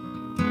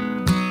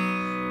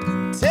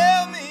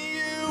 Tell me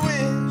you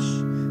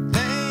wish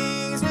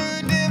things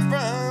were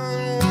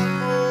different one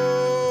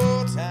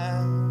more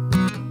time.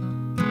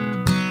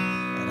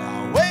 And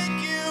I'll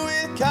wake you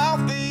with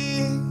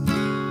coffee.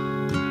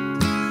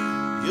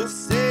 You'll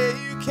say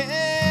you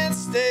can't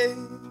stay.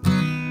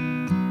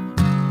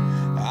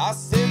 I'll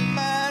sip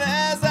mine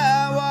as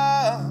I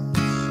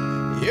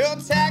watch your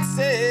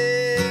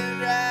taxi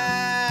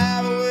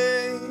drive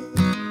away.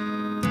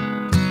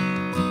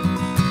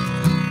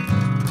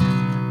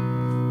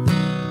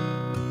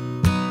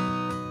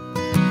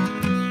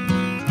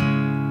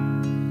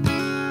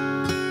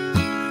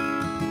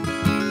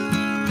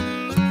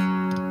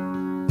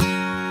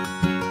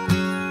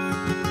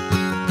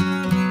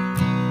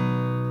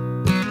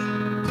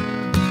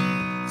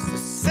 It's the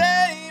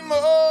same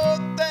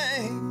old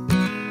thing.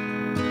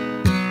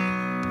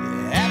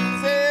 It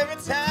happens every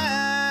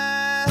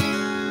time.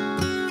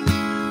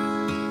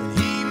 When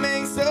he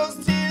makes those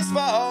tears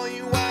fall,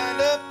 you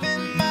wind up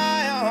in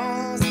my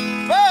arms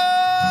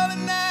for the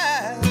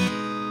night.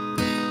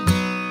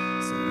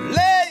 So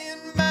lay in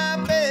my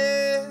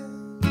bed,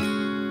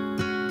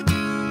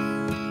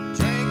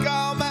 drink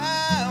all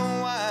my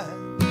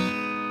wine.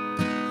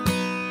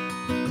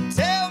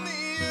 Tell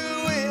me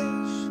you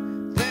wish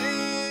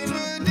things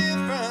were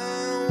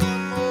different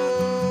one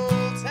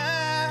more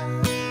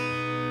time.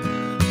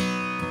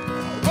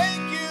 I'll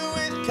wake you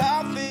with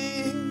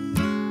coffee.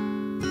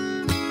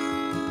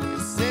 You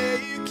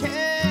say you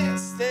can't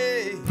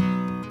stay.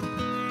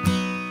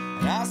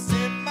 And I'll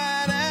sip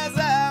mine as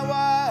I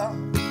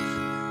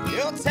watch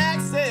your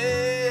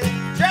taxi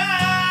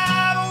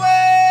drive away.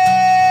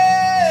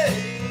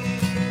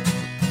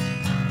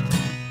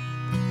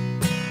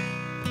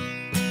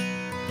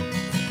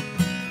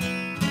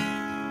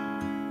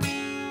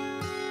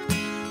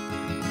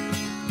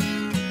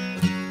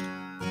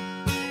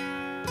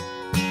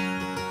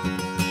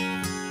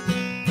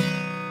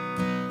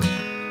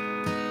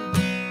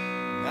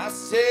 Not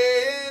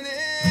saying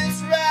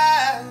it's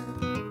right.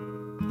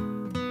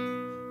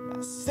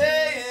 Not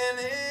saying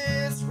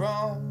it's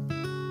wrong.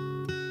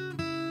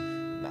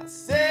 Not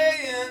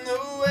saying the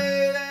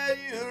way that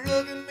you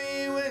look at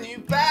me when you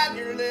bite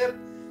your lip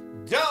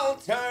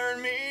don't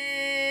turn me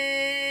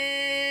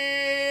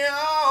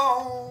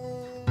on.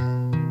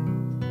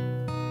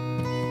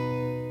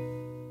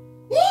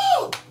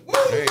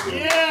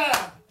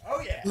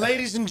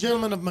 ladies and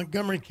gentlemen of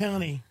Montgomery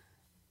County.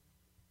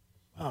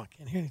 Oh, I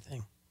can't hear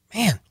anything.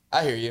 Man.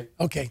 I hear you.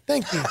 Okay,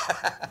 thank you.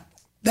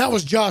 That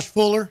was Josh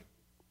Fuller.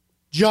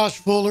 Josh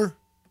Fuller.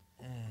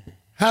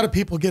 How do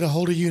people get a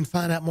hold of you and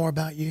find out more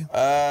about you?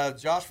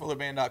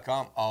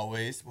 JoshFullerBand.com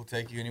always will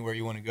take you anywhere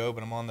you want to go,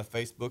 but I'm on the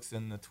Facebooks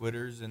and the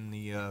Twitters and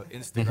the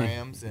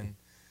Instagrams, and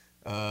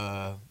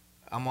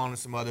I'm on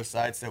some other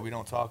sites that we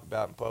don't talk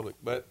about in public.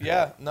 But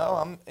yeah, no,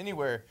 I'm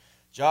anywhere.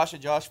 Josh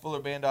at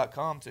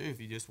JoshFullerBand.com too. If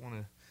you just want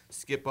to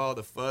skip all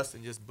the fuss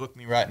and just book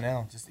me right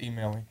now, just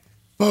email me.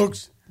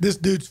 Folks, this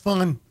dude's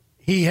fun.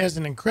 He has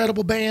an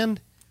incredible band.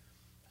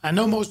 I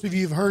know most of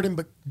you have heard him,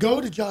 but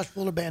go to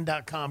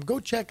JoshFullerBand.com. Go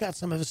check out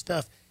some of his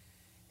stuff.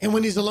 And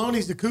when he's alone,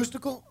 he's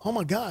acoustical. Oh,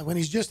 my God. When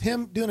he's just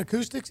him doing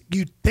acoustics,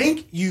 you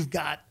think you've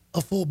got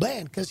a full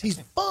band because he's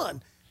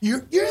fun.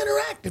 You're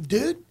interactive,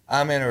 dude.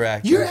 I'm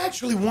interactive. You're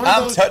actually one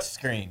of those. I'm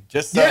touchscreen.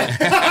 Just so.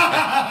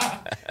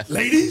 Yeah.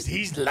 Ladies,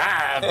 he's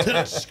live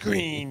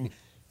touchscreen.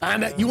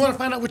 You want to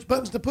find out which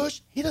buttons to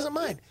push? He doesn't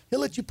mind. He'll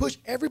let you push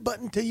every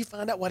button until you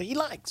find out what he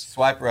likes.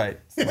 Swipe right.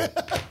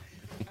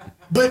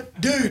 But,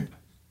 dude,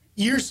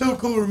 you're so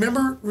cool.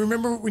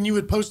 Remember when you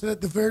would post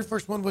it? The very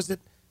first one, was it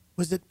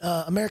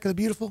America the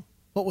Beautiful?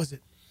 What was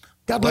it?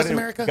 God Bless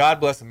America? God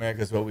Bless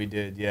America is what we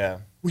did, yeah.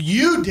 Well,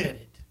 you did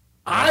it.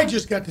 I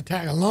just got to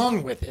tag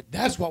along with it.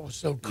 That's what was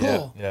so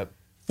cool. Yep.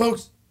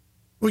 Folks,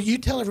 will you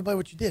tell everybody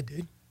what you did,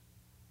 dude?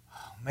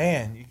 Oh,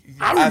 man.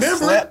 I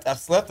remember. I've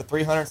slept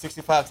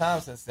 365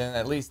 times since then,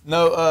 at least.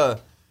 No,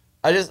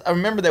 I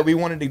remember that we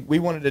wanted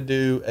to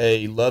do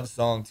a love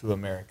song to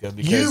America.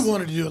 Because you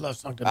wanted to do a love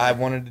song to America. I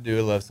wanted to do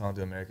a love song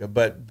to America,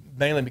 but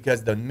mainly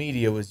because the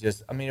media was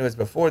just, I mean, it was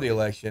before the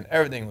election.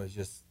 Everything was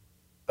just,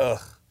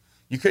 ugh.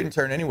 You couldn't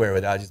turn anywhere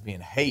without just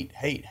being hate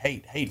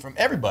from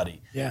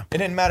everybody. Yeah. It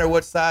didn't matter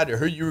what side or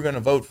who you were going to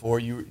vote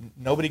for.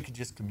 Nobody could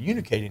just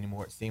communicate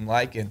anymore, it seemed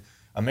like. And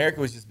America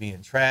was just being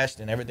trashed,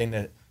 and everything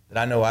that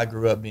I know I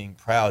grew up being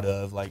proud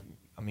of. Like,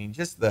 I mean,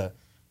 just the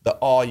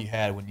awe you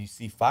had when you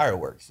see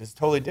fireworks. It's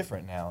totally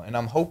different now. And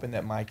I'm hoping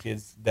that my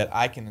kids, that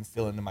I can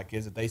instill into my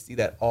kids, that they see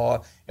that awe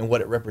and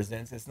what it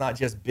represents. It's not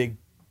just big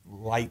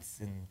lights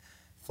and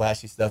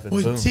flashy stuff and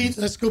boom. See,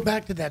 let's go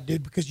back to that,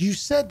 dude, because you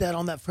said that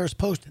on that first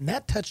post, and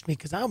that touched me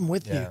because I'm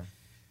with you.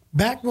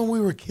 Back when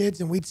we were kids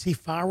and we'd see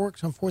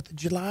fireworks on 4th of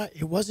July,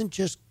 it wasn't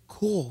just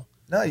cool.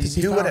 No, you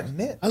knew what it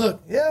meant.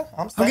 Look, yeah,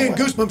 I'm getting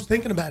goosebumps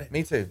thinking about it.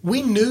 Me too.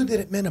 We knew that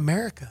it meant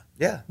America.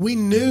 Yeah. We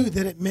knew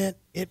that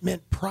it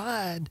meant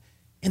pride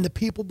in the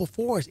people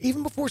before us,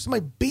 even before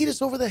somebody beat us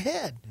over the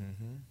head.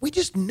 Mm-hmm. We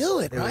just knew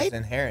it, right? It was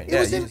inherent. You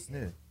just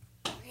knew.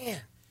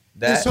 Man.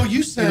 That, and so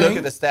you look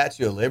at the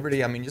Statue of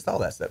Liberty. I mean, just all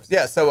that stuff.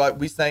 Yeah. So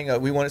we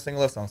sang. We wanted to sing a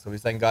love song. So we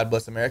sang "God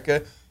Bless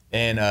America,"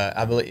 and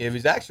I believe it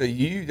was actually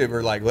you that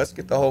were like, "Let's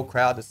get the whole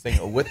crowd to sing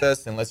it with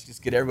us, and let's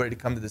just get everybody to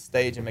come to the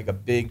stage and make a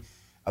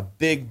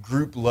big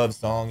group love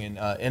song."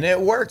 And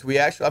it worked. We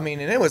actually, I mean,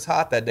 and it was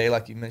hot that day,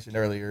 like you mentioned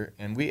earlier,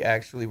 and we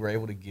actually were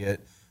able to get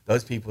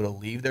those people to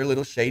leave their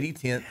little shady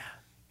tent,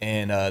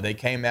 and they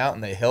came out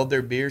and they held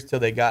their beers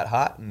till they got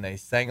hot, and they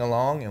sang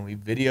along, and we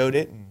videoed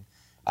it, and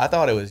I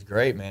thought it was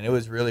great, man. It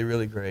was really,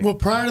 really great. Well,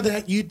 prior to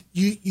that,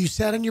 you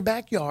sat in your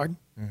backyard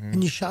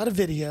and you shot a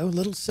video, a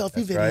little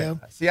selfie video.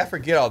 Right. See, I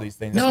forget all these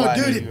things. No,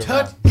 dude,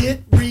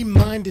 it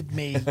reminded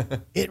me.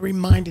 It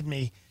reminded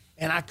me,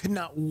 and I could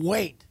not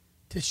wait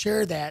to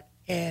share that.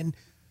 And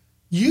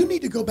you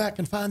need to go back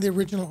and find the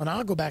original, and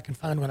I'll go back and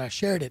find when I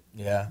shared it.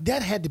 Yeah.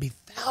 That had to be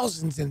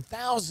thousands and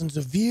thousands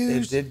of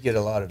views. It did get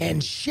a lot of views.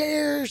 And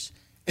shares.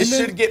 It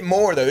should get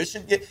more, though. It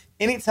should get,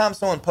 anytime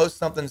someone posts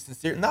something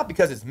sincere, not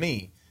because it's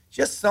me,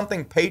 just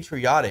something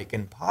patriotic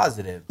and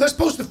positive. Let's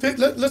post a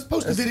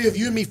video of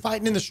you and me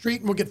fighting in the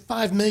street, and we'll get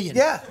 5 million.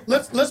 Yeah.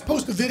 Let's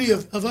post a video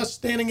of us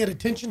standing at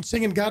attention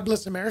singing "God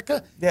Bless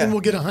America," and we'll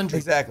get 100.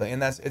 Exactly,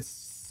 and it's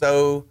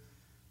so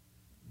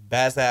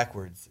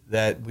backwards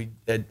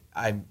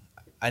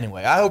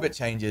anyway. I hope it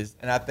changes,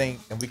 and I think,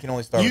 and we can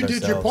only start. You with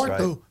did your part right?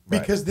 though,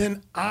 because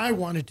then I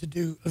wanted to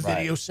do a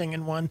video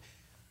singing one.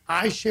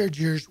 I shared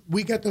yours.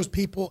 We got those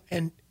people,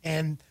 and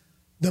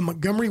the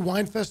Montgomery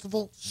Wine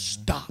Festival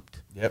stopped.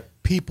 Yep.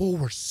 People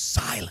were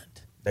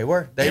silent. They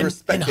were. They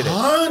respected it. And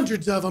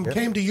hundreds of them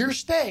came to your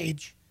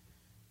stage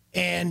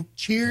and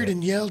cheered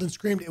and yelled and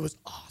screamed. It was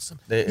awesome.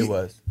 It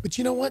was. But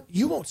you know what?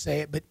 You won't say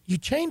it, but you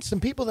changed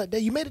some people that day.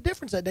 You made a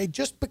difference that day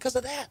just because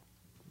of that.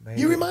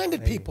 You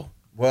reminded people.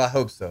 Well, I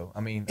hope so. I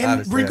mean,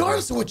 and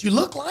regardless of what you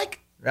look like.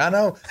 I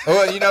know.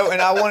 Well,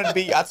 and I wanted to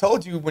be, I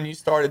told you when you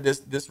started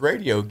this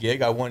radio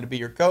gig, I wanted to be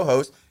your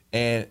co-host,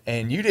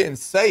 and you didn't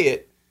say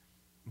it,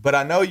 but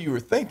I know you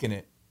were thinking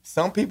it.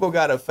 Some people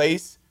got a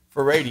face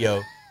for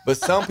radio, but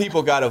some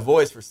people got a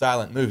voice for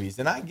silent movies,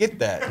 and I get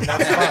that. And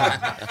that's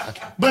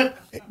fine. But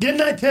didn't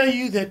I tell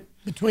you that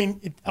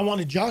I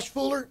wanted Josh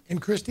Fuller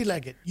and Christy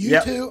Leggett. You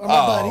two are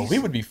my buddies. We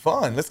would be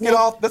fun. Let's get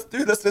off. Let's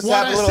do this. Let's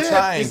have a little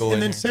triangle.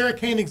 And then Sarah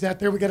Koenig's out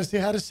there. We got to say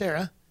hi to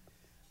Sarah.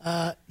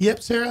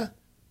 Yep, Sarah.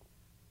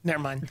 Never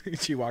mind.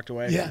 She walked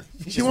away. Yeah.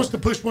 She wants to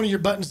push one of your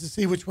buttons to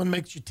see which one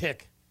makes you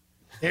tick.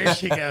 There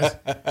she goes.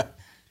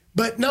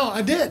 But no,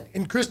 I did,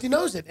 and Christy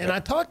knows it. And I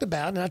talked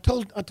about it, and I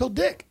told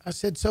Dick. I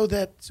said so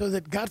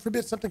that God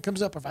forbid something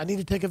comes up, or if I need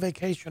to take a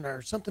vacation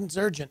or something's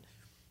urgent,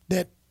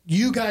 that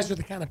you guys are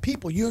the kind of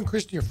people. You and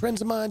Christy are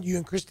friends of mine. You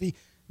and Christy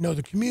know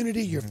the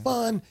community. You're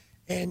fun,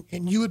 and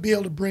you would be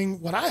able to bring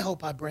what I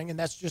hope I bring, and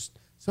that's just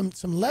some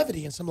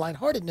levity and some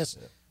lightheartedness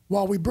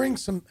while we bring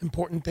some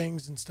important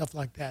things and stuff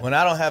like that. When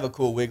I don't have a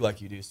cool wig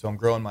like you do, so I'm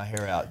growing my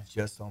hair out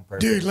just on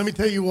purpose. Dude, let me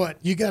tell you what.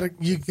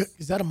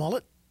 Is that a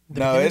mullet?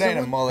 No, it ain't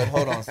a mullet.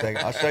 Hold on a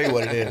second. I'll show you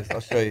what it is. I'll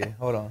show you.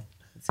 Hold on.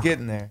 It's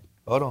getting there.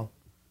 Hold on.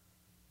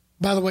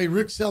 By the way,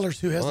 Rick Sellers,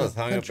 who has Well, the it's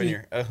hung up in country,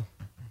 your.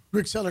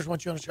 Rick Sellers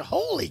wants you on the show.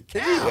 Holy cow!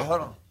 Yeah,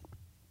 hold on.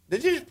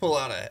 Did you just pull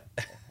out a?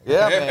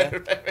 Yeah,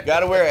 man.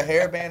 Got to wear a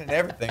hairband and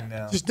everything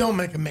now. Just don't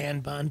make a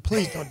man bun.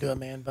 Please don't do a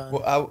man bun.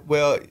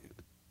 Well,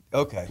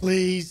 okay.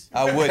 Please.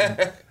 I wouldn't.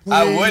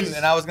 I wouldn't.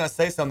 And I was going to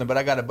say something, but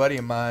I got a buddy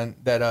of mine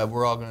that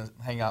we're all going to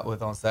hang out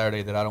with on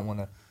Saturday that I don't want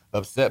to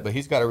upset, but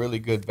he's got a really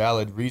good,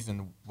 valid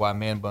reason why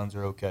man buns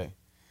are okay.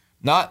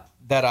 Not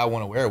that I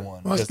want to wear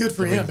one. Well, it's good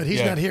for him, reason, but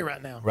he's not here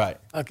right now. Right.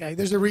 Okay,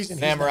 there's a reason.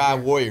 Samurai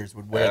warriors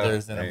would wear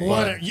theirs in a bun.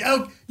 What?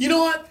 You know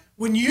what?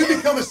 When you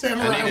become a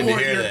samurai I needed to hear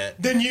warrior,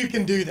 that. then you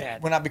can do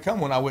that. When I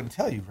become one, I wouldn't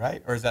tell you,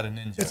 right? Or is that a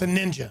ninja? It's a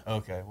ninja.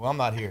 Okay. Well, I'm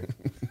not here.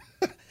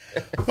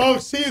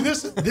 Folks, see,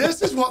 this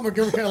is what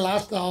Montgomery County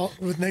Lifestyle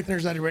with Nathan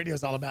Erzadi Radio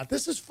is all about.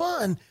 This is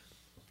fun,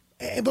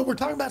 but we're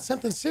talking about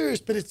something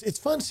serious, but it's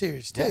fun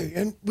serious, too. Yeah.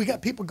 And we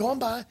got people going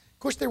by. Of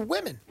course, they're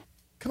women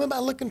coming by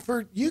looking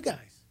for you guys.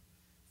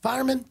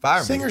 Firemen,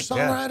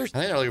 singer-songwriters. I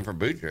think they're looking for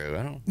Boudreaux.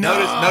 I don't.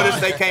 Notice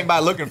they came by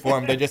looking for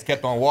him. They just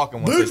kept on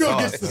walking once they Boudreaux saw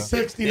gets it, the so.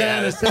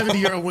 69 and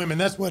 70-year-old women.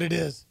 That's what it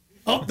is.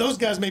 Oh, those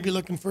guys may be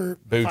looking for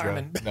Boudreaux.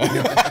 firemen.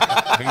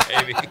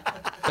 Maybe.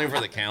 Looking for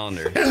the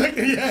calendar.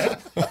 Yeah.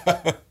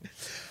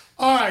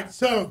 All right,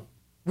 so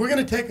we're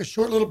going to take a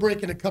short little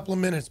break in a couple of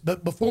minutes.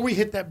 But before we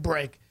hit that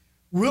break,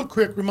 real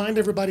quick, remind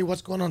everybody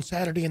what's going on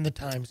Saturday in the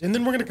Times. And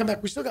then we're going to come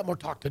back. We still got more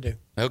talk to do.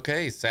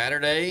 Okay,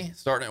 Saturday,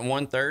 starting at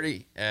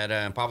 1:30 at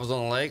Papa's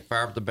on the Lake,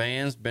 Fire Up the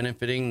Bands,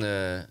 benefiting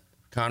the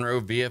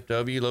Conroe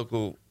VFW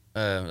local.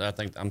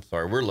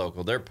 We're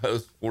local. They're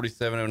post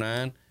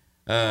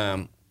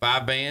 4709.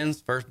 5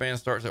 bands. First band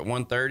starts at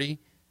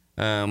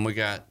 1:30. We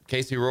got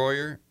Casey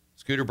Royer,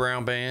 Scooter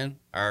Brown Band,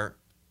 our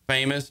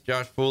famous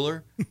Josh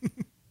Fuller,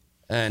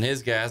 and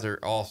his guys are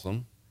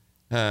awesome.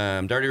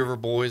 Dirty River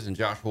Boys and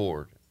Josh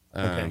Ward.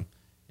 Okay.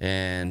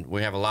 And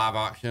we have a live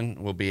auction.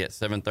 We'll be at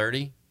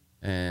 7:30,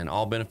 and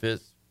all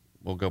benefits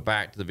will go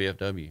back to the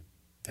VFW.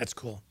 That's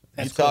cool.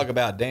 You talk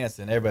about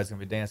dancing, everybody's going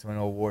to be dancing when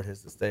old Ward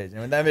hits the stage. I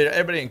mean,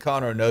 everybody in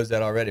Conroe knows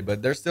that already,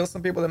 but there's still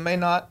some people that may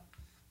not.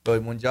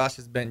 But when Josh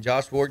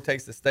Ward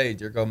takes the stage,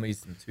 there's going to be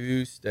some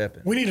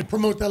two-stepping. We need to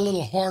promote that a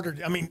little harder.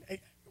 I mean,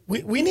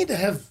 we need to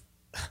have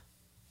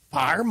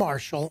fire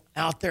marshal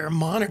out there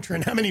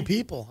monitoring how many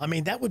people. I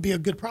mean, that would be a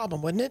good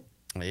problem, wouldn't it?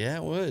 Yeah,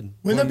 it would.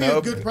 Wouldn't that be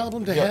a good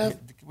problem to have?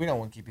 We don't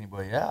want to keep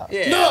anybody out.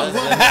 Yeah. No,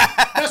 well,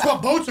 that's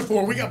what boats are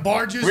for. We got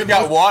barges. We and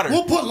got water.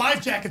 We'll put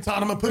life jackets on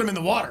them and put them in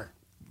the water.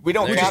 We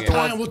don't There count you the go.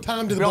 ones. We'll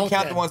time to We the don't boat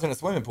count then. the ones in the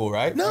swimming pool,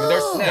 right? No.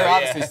 I mean, they're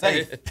obviously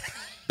safe.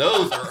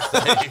 Those are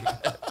safe,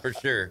 for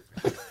sure.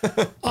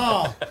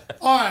 Oh,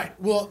 all right.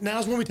 Well,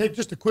 now's when we take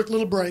just a quick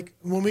little break.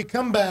 When we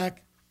come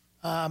back,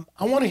 I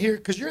want to hear,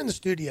 because you're in the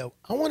studio.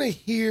 I want to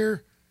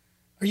hear.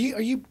 Are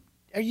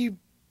you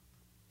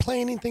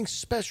playing anything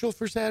special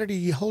for Saturday? Are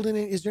you holding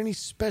it? Is there any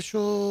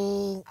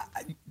special?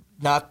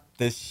 Not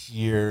this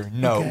year.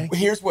 No. Okay.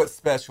 Here's what's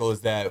special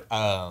is that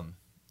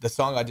the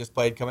song I just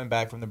played, coming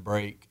back from the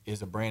break,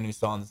 is a brand new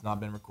song that's not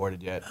been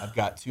recorded yet. I've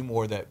got 2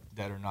 more that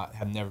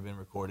have never been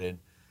recorded.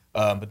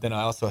 But then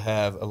I also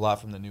have a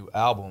lot from the new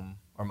album,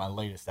 or my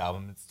latest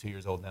album. It's 2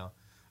 years old now.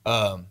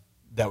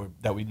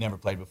 That we'd never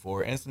played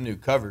before, and some new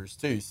covers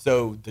too.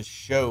 So the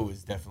show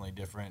is definitely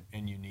different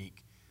and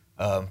unique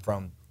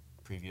from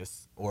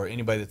previous, or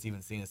anybody that's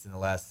even seen us in the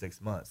last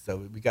 6 months. So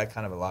we got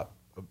kind of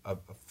a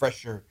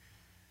fresher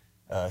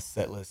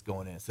set list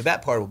going in. So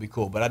that part will be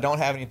cool. But I don't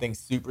have anything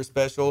super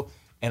special,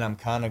 and I'm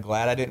kind of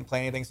glad I didn't play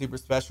anything super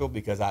special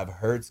because I've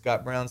heard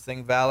Scott Brown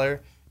sing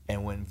Valor,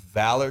 and when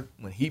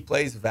he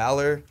plays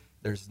Valor,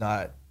 there's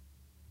not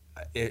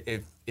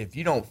if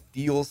you don't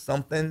feel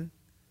something,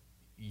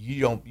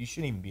 you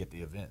shouldn't even be at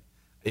the event.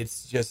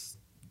 It's just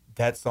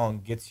that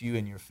song gets you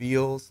in your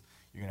feels.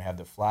 You're gonna have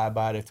the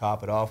flyby to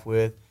top it off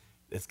with.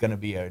 It's gonna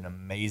be an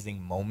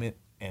amazing moment,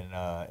 and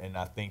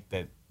I think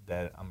that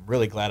I'm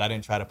really glad I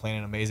didn't try to plan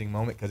an amazing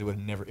moment because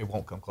it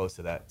won't come close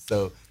to that.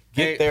 So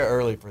get there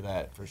early for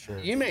that for sure.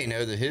 You may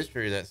know the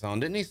history of that song.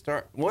 Didn't he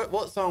start?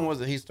 What song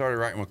was it he started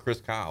writing with Chris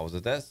Kyle? Was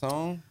it that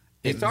song?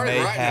 He It started may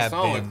writing a have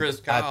song been. with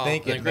Chris Kyle. I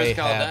think it and Chris may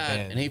Kyle have died,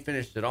 been. and he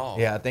finished it off.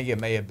 Yeah, I think it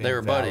may have been. They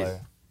were Valor. buddies.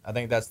 I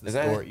think that's the Is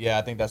that story. it? Yeah,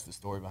 I think that's the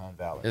story behind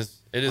Valor. It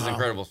is an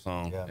incredible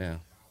song. Yeah. Yeah.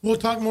 We'll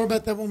talk more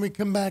about that when we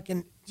come back.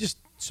 And just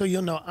so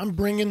you'll know, I'm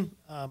bringing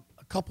a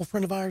couple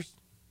friend of ours,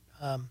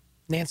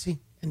 Nancy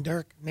and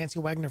Dirk. Nancy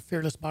Wagner,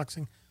 Fearless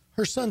Boxing.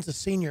 Her son's a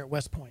senior at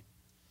West Point.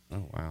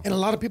 Oh wow. And a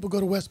lot of people go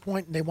to West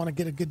Point and they want to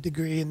get a good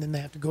degree and then they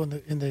have to go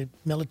in the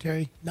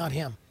military. Not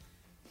him.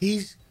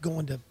 He's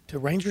going to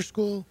Ranger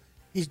School.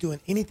 He's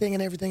doing anything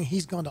and everything.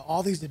 He's gone to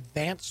all these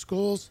advanced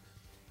schools.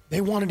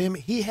 They wanted him.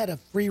 He had a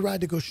free ride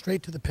to go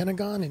straight to the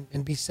Pentagon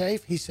and be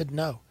safe. He said,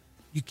 no,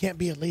 you can't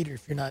be a leader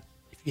if you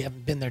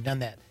haven't been there, done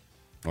that.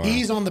 Wow.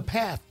 He's on the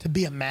path to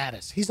be a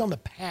Mattis. He's on the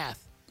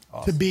path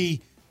to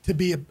be a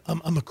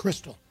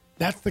McChrystal.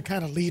 That's the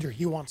kind of leader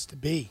he wants to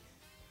be.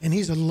 And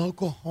he's a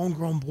local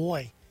homegrown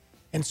boy.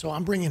 And so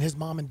I'm bringing his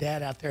mom and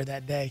dad out there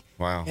that day.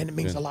 Wow. And it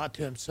means a lot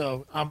to him.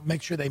 So I'll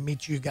make sure they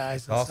meet you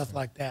guys and stuff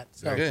like that.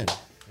 So good.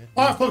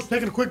 All right, folks,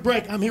 taking a quick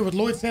break. I'm here with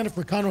Lloyd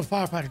Sandifer, Conroe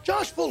firefighter,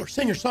 Josh Fuller,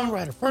 singer,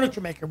 songwriter,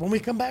 furniture maker. When we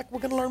come back, we're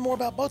going to learn more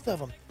about both of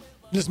them.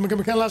 This is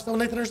Montgomery County Lifestyle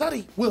with Nathan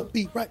Erzatti. We'll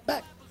be right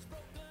back.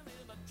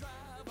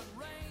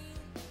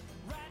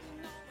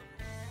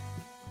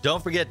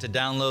 Don't forget to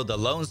download the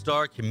Lone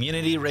Star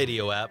Community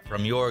Radio app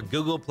from your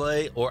Google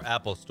Play or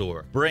Apple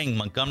Store. Bring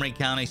Montgomery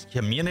County's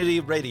community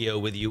radio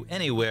with you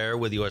anywhere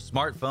with your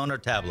smartphone or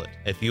tablet.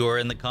 If you are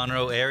in the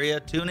Conroe area,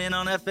 tune in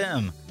on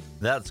FM.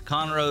 That's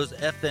Conroe's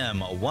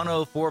FM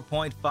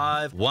 104.5,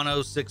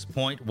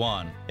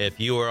 106.1. If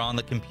you are on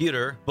the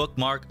computer,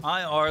 bookmark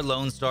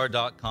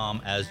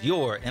irlonestar.com as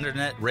your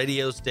internet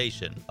radio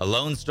station. A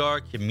Lone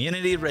Star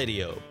Community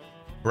Radio,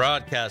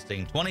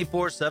 broadcasting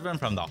 24/7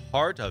 from the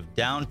heart of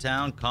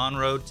downtown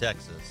Conroe,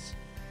 Texas.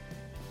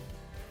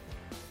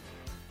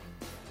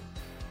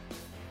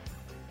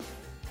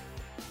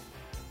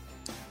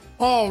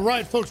 All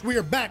right, folks, we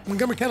are back.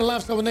 Montgomery County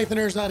Lifestyle with Nathan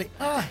Erzatti.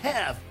 I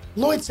have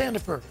Lloyd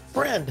Sandifer,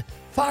 friend,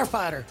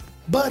 firefighter,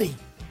 buddy,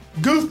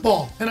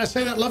 goofball, and I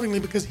say that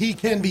lovingly because he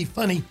can be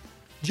funny.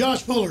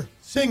 Josh Fuller,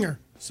 singer,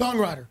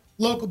 songwriter,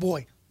 local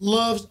boy,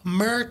 loves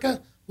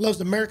America,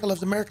 loves America,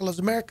 loves America, loves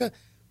America.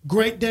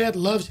 Great dad,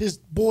 loves his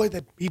boy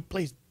that he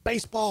plays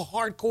baseball,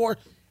 hardcore,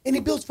 and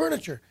he builds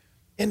furniture.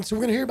 And so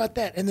we're going to hear about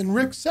that. And then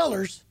Rick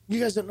Sellers,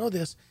 you guys don't know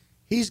this,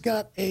 he's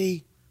got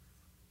a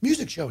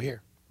music show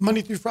here,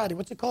 Monday through Friday.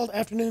 What's it called?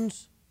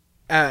 Afternoons?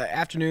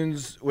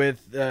 Afternoons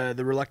with the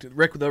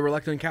Rick the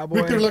Reluctant Cowboy.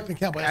 Rick the Reluctant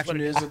Cowboy.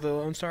 Afternoons with the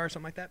Lone Star or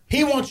something like that.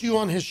 He wants you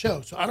on his show.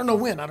 So I don't know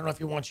when. I don't know if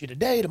he wants you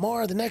today,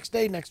 tomorrow, the next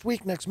day, next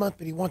week, next month,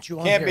 but he wants you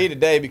on Can't here. be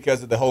today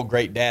because of the whole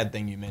great dad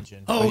thing you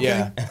mentioned. Oh,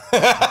 okay.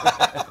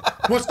 Yeah.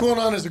 What's going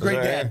on as a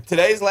great dad?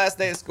 Today's last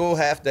day of school,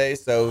 half day,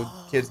 so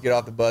kids get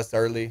off the bus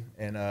early,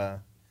 and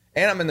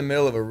I'm in the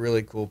middle of a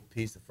really cool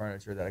piece of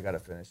furniture that I got to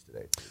finish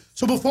today.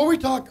 So before we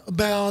talk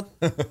about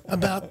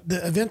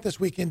the event this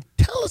weekend,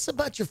 tell us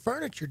about your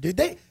furniture,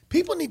 dude.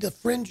 People need to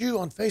friend you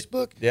on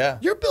Facebook. Yeah.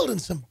 You're building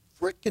some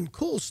freaking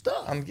cool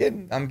stuff. I'm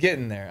getting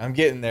there.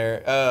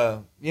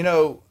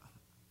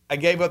 I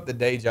gave up the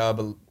day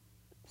job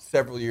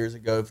several years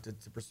ago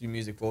to pursue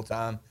music full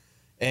time,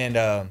 and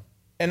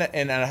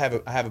I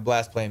have a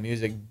blast playing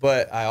music,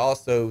 but I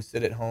also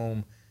sit at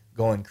home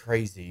going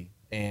crazy,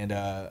 and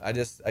I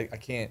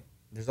can't.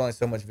 There's only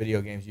so much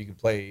video games you can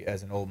play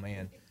as an old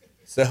man,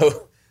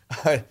 so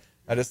I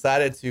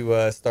decided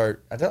to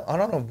start. I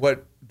don't know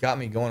what got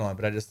me going on,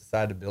 but I just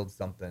decided to build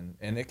something,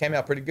 and it came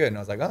out pretty good. And I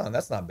was like, oh,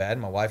 that's not bad.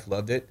 My wife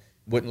loved it,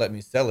 wouldn't let me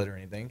sell it or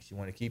anything. She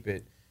wanted to keep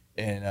it,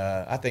 and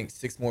I think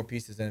 6 more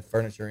pieces of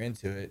furniture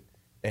into it.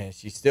 And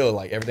she still,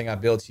 like, everything I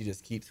build, she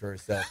just keeps for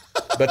herself.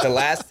 But the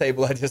last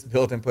table I just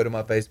built and put on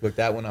my Facebook,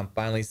 that one I'm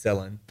finally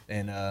selling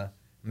and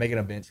making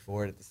a bench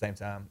for it at the same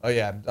time. Oh,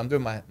 yeah, I'm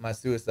doing my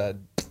suicide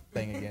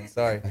thing again.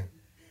 Sorry.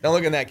 Don't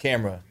look in that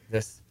camera.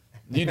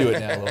 You do it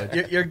now, Lloyd.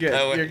 You're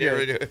good.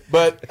 You're good.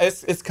 But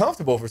it's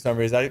comfortable for some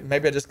reason.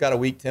 Maybe I just got a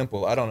weak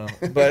temple. I don't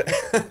know.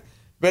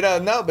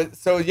 But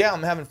so, yeah,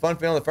 I'm having fun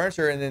filling the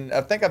furniture. And then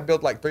I think I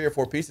built like 3 or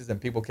 4 pieces, and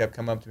people kept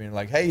coming up to me and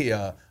like, hey,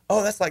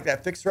 that's like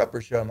that Fixer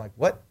Upper show. I'm like,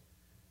 what?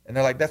 And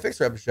they're like, that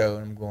Fixer Upper show.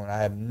 And I'm going, I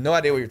have no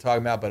idea what you're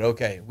talking about, but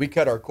okay. We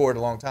cut our cord a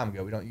long time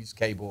ago. We don't use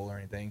cable or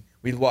anything.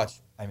 We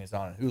watch, it's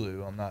on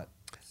Hulu. I'm not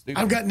stupid.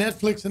 I've got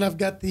Netflix, and I've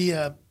got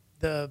the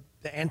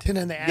antenna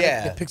in the attic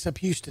that picks up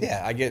Houston.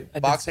 Yeah, I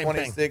get Box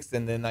 26,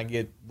 and then I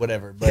get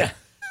whatever. But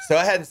so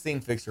I hadn't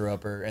seen Fixer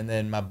Upper, and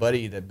then my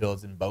buddy that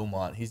builds in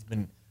Beaumont, he's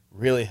been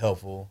really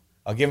helpful.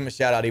 I'll give him a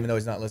shout out, even though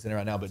he's not listening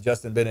right now, but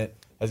Justin Bennett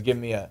has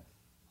given me a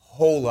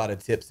whole lot of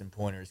tips and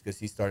pointers because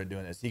he started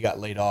doing this. He got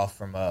laid off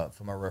from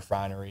a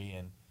refinery,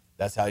 and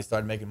that's how he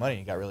started making money.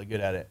 He got really good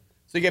at it.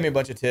 So he gave me a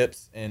bunch of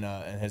tips and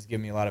has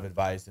given me a lot of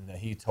advice. And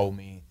he told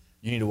me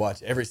you need to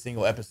watch every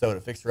single episode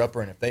of Fixer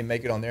Upper, and if they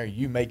make it on there,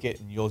 you make it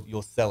and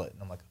you'll sell it.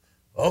 And I'm like,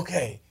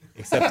 okay.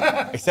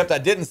 Except I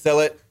didn't sell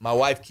it. My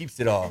wife keeps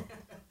it all.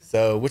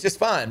 So, which is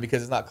fine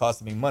because it's not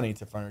costing me money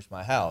to furnish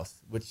my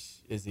house, which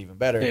is even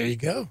better. There you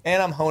go.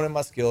 And I'm honing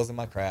my skills and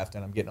my craft,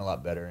 and I'm getting a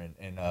lot better.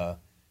 And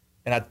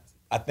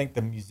I think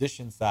the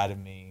musician side of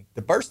me,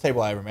 the first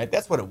table I ever made,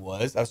 that's what it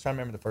was. I was trying to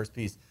remember the first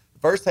piece. The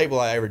first table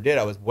I ever did,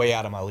 I was way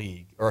out of my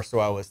league, or so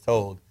I was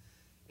told.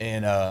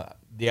 And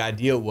the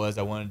idea was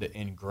I wanted to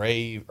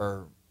engrave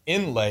or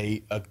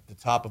inlay the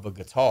top of a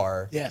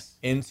guitar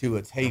into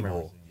a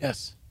table.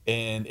 Yes.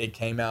 And it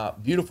came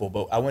out beautiful.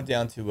 But I went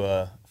down to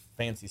a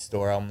fancy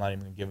store. I'm not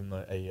even going to give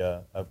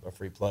them a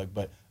free plug.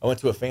 But I went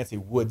to a fancy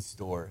wood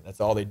store. That's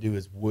all they do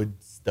is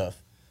wood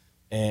stuff.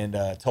 and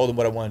told them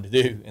what I wanted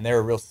to do, and they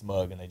were real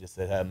smug, and they just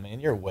said, "Hey, man,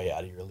 you're way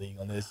out of your league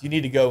on this. You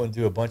need to go and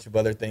do a bunch of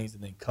other things,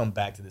 and then come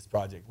back to this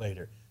project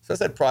later." So I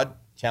said,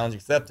 challenge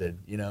accepted.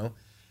 You know,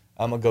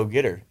 I'm a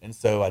go-getter, and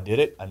so I did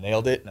it. I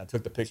nailed it, and I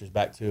took the pictures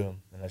back to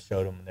them, and I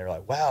showed them, and they were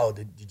like, "Wow,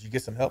 did you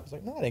get some help?" I was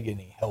like, "No, I didn't get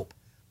any help,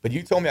 but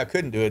you told me I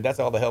couldn't do it. That's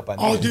all the help I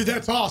needed." Oh, dude,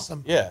 that's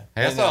awesome. Yeah,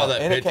 Hey, I saw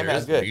that and picture. it came out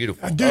It's good.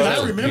 beautiful. Dude, Oh, I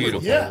it's remember it,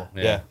 beautiful.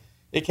 yeah.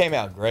 It came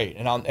out great,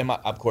 and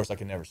of course I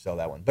can never sell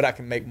that one, but I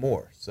can make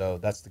more, so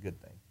that's the good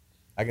thing.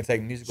 I can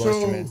take musical So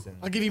instruments and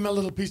I'll give you my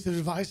little piece of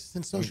advice.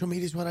 Since social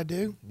media is what I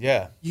do,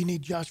 yeah, you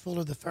need Josh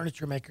Fuller, the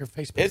Furniture Maker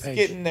Facebook it's page.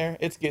 getting there.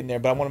 It's getting there,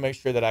 but I want to make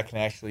sure that I can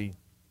actually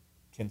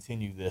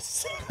continue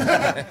this. And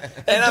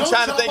I'm Don't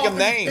trying to chop think off of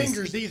any names.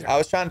 fingers either. I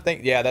was trying to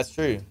think. Yeah, that's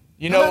true.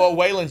 You How know, about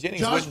Waylon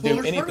Jennings Josh wouldn't do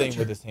Fuller's anything Furniture?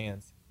 with his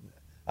hands.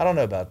 I don't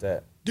know about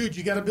that. Dude,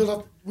 you got to build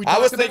up. I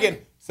was talked about thinking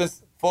it.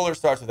 since Fuller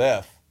starts with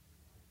F,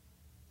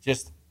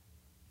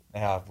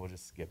 we'll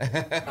just skip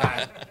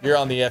it. You're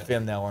on the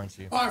FM now, aren't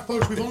you? All right,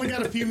 folks, we've only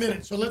got a few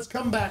minutes, so let's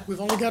come back.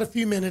 We've only got a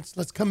few minutes.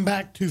 Let's come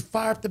back to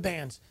Fire Up the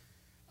Bands.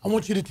 I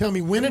want you to tell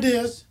me when it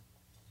is,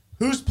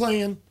 who's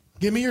playing,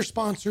 give me your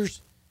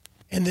sponsors,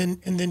 and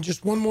then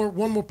just one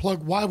more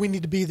plug why we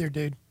need to be there,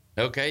 dude.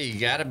 Okay, you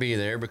got to be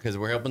there because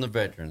we're helping the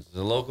veterans,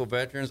 the local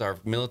veterans, our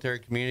military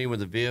community with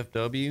the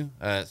VFW.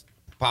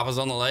 Papa's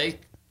on the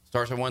Lake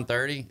starts at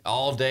 1:30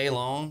 all day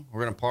long.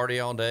 We're gonna party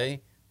all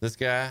day. This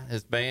guy,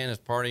 his band, his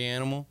party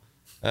animal.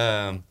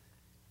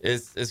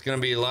 It's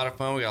gonna be a lot of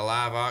fun. We got a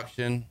live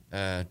auction,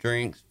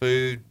 drinks,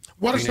 food.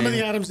 What are you some of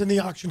name the it. items in the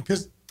auction?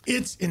 Because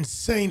it's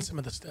insane, some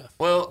of the stuff.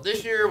 Well,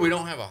 this year we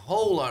don't have a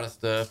whole lot of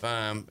stuff.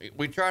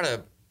 We try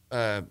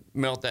to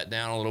melt that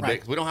down a little bit Right.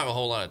 because we don't have a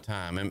whole lot of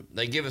time, and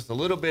they give us a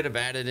little bit of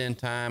added in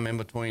time in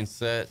between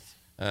sets,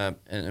 and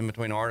in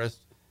between artists.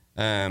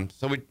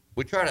 So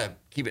we try to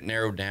keep it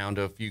narrowed down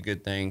to a few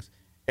good things.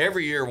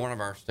 Every year, one of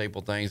our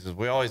staple things is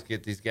we always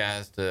get these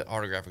guys to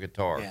autograph a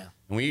guitar, Yeah.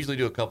 and we usually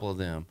do a couple of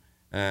them.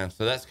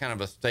 So that's kind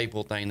of a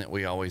staple thing that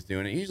we always do,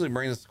 and it usually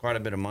brings us quite a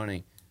bit of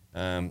money.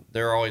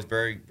 They're always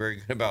very, very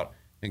good about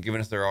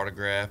giving us their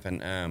autograph,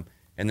 and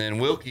then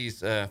Wilkie's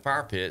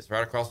Fire Pits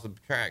right across the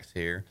tracks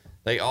here.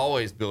 They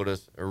always build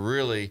us a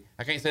really,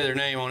 I can't say their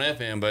name on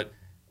FM, but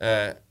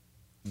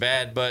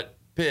Bad Butt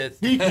Pits.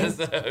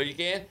 So you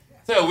can?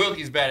 So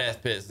Wilkie's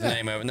Badass Pits is the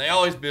name of it. And they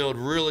always build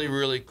really,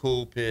 really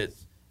cool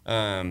pits.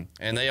 And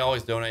they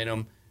always donate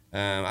them.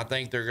 I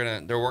think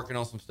they're working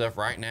on some stuff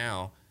right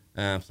now,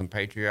 some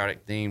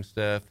patriotic themed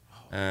stuff.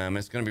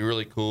 It's gonna be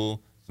really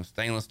cool. Some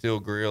stainless steel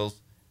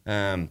grills.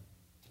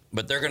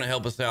 But they're gonna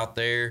help us out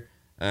there.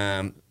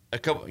 A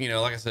couple,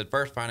 like I said,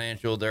 First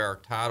Financial, they're our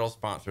title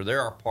sponsor.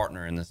 They're our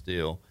partner in this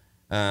deal.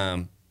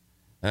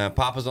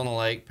 Papa's on the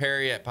Lake,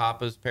 Perry at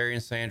Papa's, Perry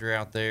and Sandra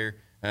out there.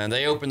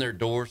 They open their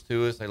doors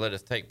to us. They let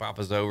us take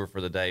Papa's over for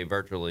the day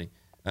virtually.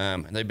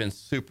 And they've been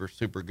super,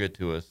 super good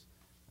to us.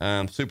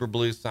 Super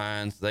Blue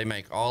Signs, they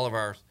make all of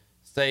our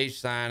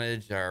stage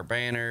signage, our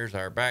banners,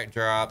 our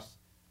backdrops,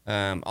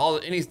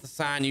 any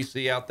sign you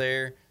see out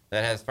there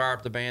that has Fire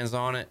Up the Bands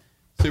on it.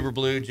 Super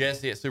Blue,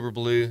 Jesse at Super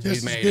Blue,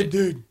 Jesse's he made good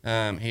it.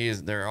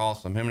 dude. They're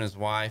awesome. Him and his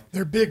wife.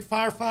 They're big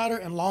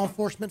firefighter and law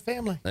enforcement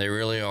family. They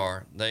really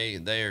are. They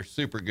are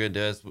super good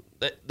to us.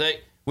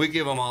 We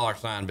give them all our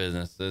sign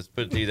business. Let's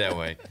put it to you that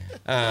way.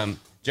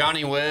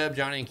 Johnny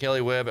and Kelly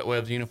Webb at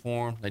Webb's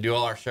Uniform. They do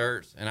all our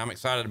shirts, and I'm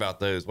excited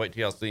about those. Wait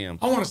till y'all see them.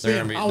 I wanna see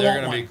 'em. I They're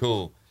want gonna be one.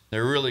 cool.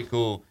 They're really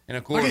cool. And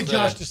of course, I'll get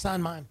Josh to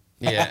sign mine.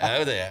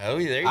 yeah. There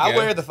you go. I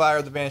wear the Fire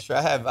of the Band shirt.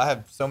 I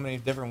have so many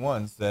different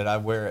ones that I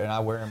wear, and I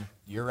wear them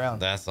year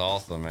round. That's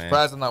awesome, man.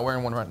 Surprised I'm not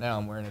wearing one right now.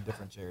 I'm wearing a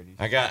different charity.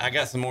 I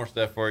got some more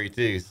stuff for you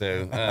too.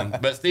 So,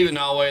 but Stephen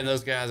Nolway and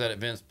those guys at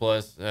Events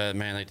Plus,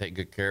 man, they take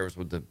good care of us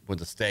with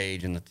the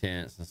stage and the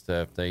tents and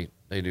stuff. They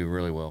do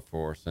really well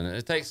for us, and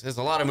there's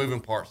a lot of moving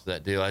parts to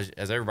that deal.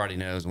 As everybody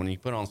knows, when you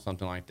put on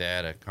something like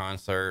that, a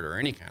concert or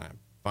any kind of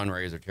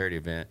fundraiser charity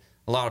event,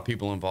 a lot of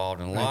people involved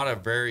and a lot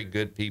of very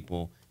good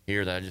people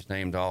here that I just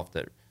named off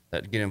that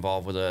get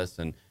involved with us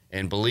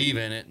and believe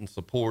in it and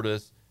support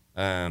us.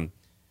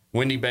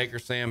 Wendy Baker,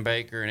 Sam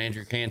Baker, and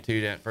Andrew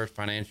Cantu at First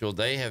Financial,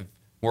 they have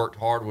worked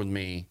hard with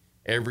me.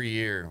 Every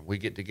year we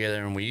get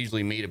together and we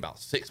usually meet about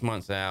 6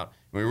 months out.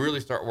 And we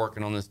really start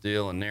working on this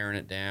deal and narrowing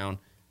it down.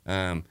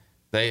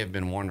 They have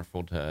been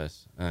wonderful to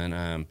us. And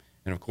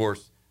of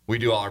course, we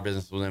do all our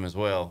business with them as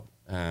well.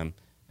 And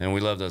we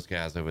love those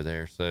guys over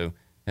there. So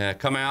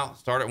come out,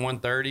 start at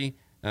 1:30.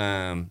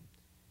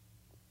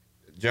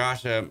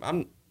 Josh,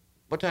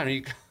 what time are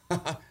you?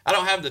 I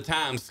don't have the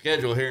time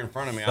schedule here in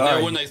front of me. I Sorry.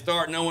 know when they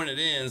start, know when it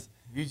ends.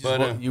 You just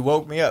but, you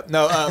woke me up.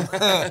 No,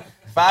 I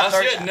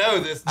 5:30. should know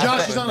this.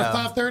 Josh is on No. at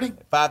 5:30.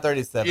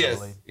 5:37. I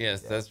believe.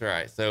 Yes, that's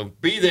right. So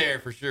be there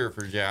for sure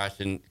for Josh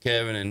and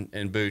Kevin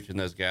and Booch and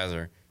those guys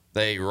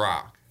they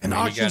rock. And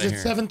auctions at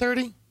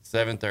 7:30.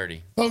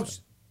 7:30.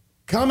 Folks,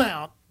 come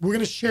out. We're going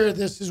to share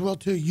this as well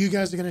too. You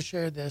guys are going to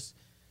share this.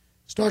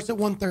 Starts at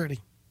 1:30.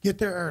 Get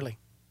there early.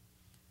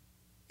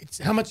 It's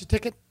how much a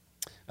ticket?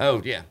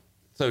 Oh yeah.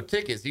 So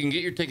tickets, you can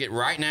get your ticket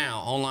right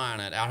now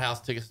online at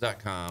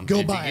outhousetickets.com. Go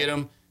if buy you get it.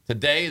 them,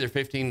 Today, they're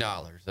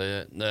 $15.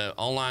 The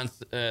online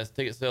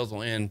ticket sales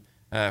will end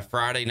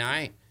Friday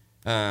night.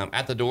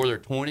 At the door, they're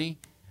 $20.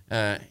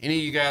 Any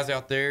of you guys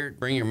out there,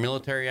 bring your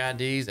military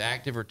IDs,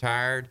 active,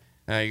 retired.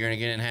 You're going to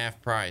get it in half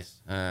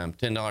price,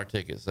 $10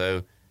 ticket.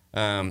 So,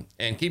 and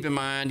keep in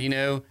mind,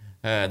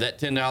 that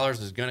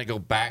 $10 is going to go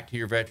back to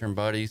your veteran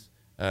buddies,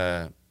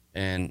 and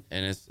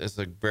it's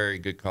a very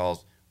good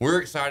cause.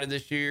 We're excited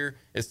this year.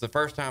 It's the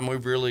first time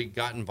we've really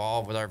got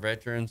involved with our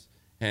veterans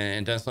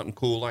and done something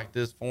cool like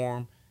this for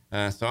them.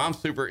 So I'm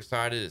super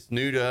excited. It's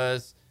new to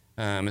us.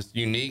 It's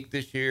unique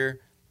this year.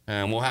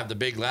 We'll have the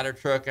big ladder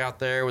truck out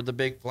there with the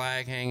big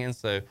flag hanging.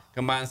 So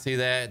come by and see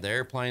that. The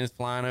airplane is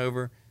flying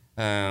over.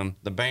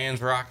 The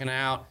band's rocking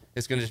out.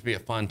 It's going to just be a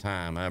fun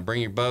time.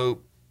 Bring your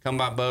boat, come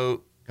by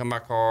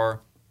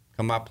car,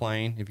 come by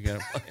plane if you got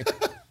a plane.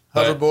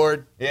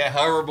 Hoverboard. Yeah,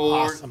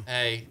 hoverboard. Awesome.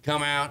 Hey,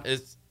 come out.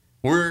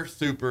 We're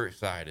super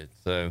excited.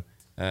 So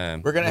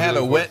We're gonna have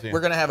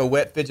a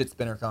wet fidget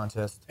spinner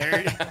contest.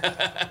 Alrighty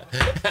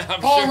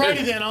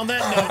then. On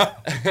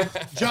that note,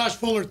 Josh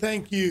Fuller,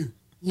 thank you.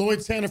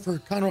 Lloyd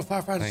Sanford, Conroe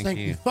Firefighters, thank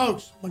you.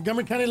 Folks,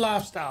 Montgomery County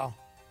Lifestyle.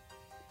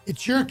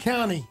 It's your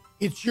county.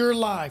 It's your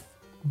life.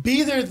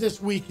 Be there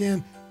this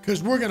weekend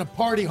because we're going to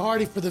party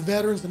hardy for the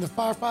veterans and the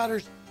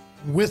firefighters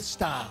with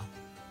style.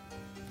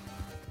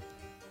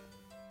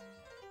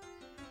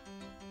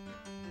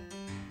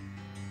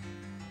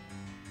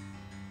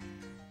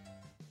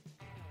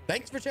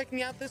 Thanks for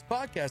checking out this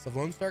podcast of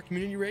Lone Star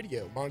Community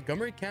Radio,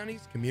 Montgomery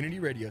County's community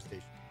radio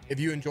station.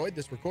 If you enjoyed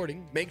this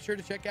recording, make sure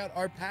to check out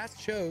our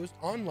past shows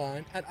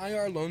online at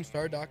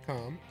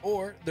irlonestar.com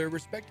or their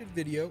respective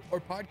video or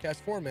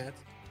podcast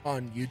formats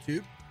on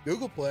YouTube,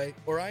 Google Play,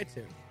 or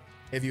iTunes.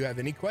 If you have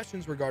any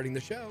questions regarding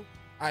the show,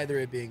 either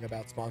it being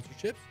about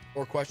sponsorships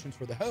or questions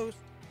for the host,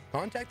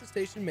 contact the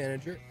station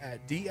manager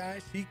at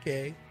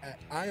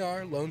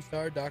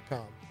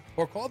dick@irlonestar.com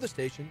or call the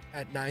station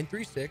at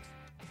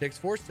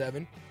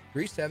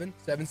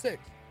 936-647-3776.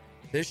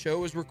 This show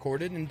was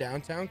recorded in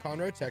downtown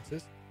Conroe,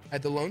 Texas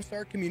at the Lone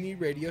Star Community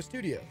Radio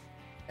Studios,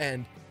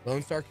 and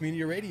Lone Star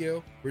Community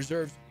Radio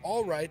reserves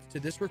all rights to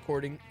this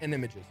recording and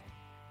images.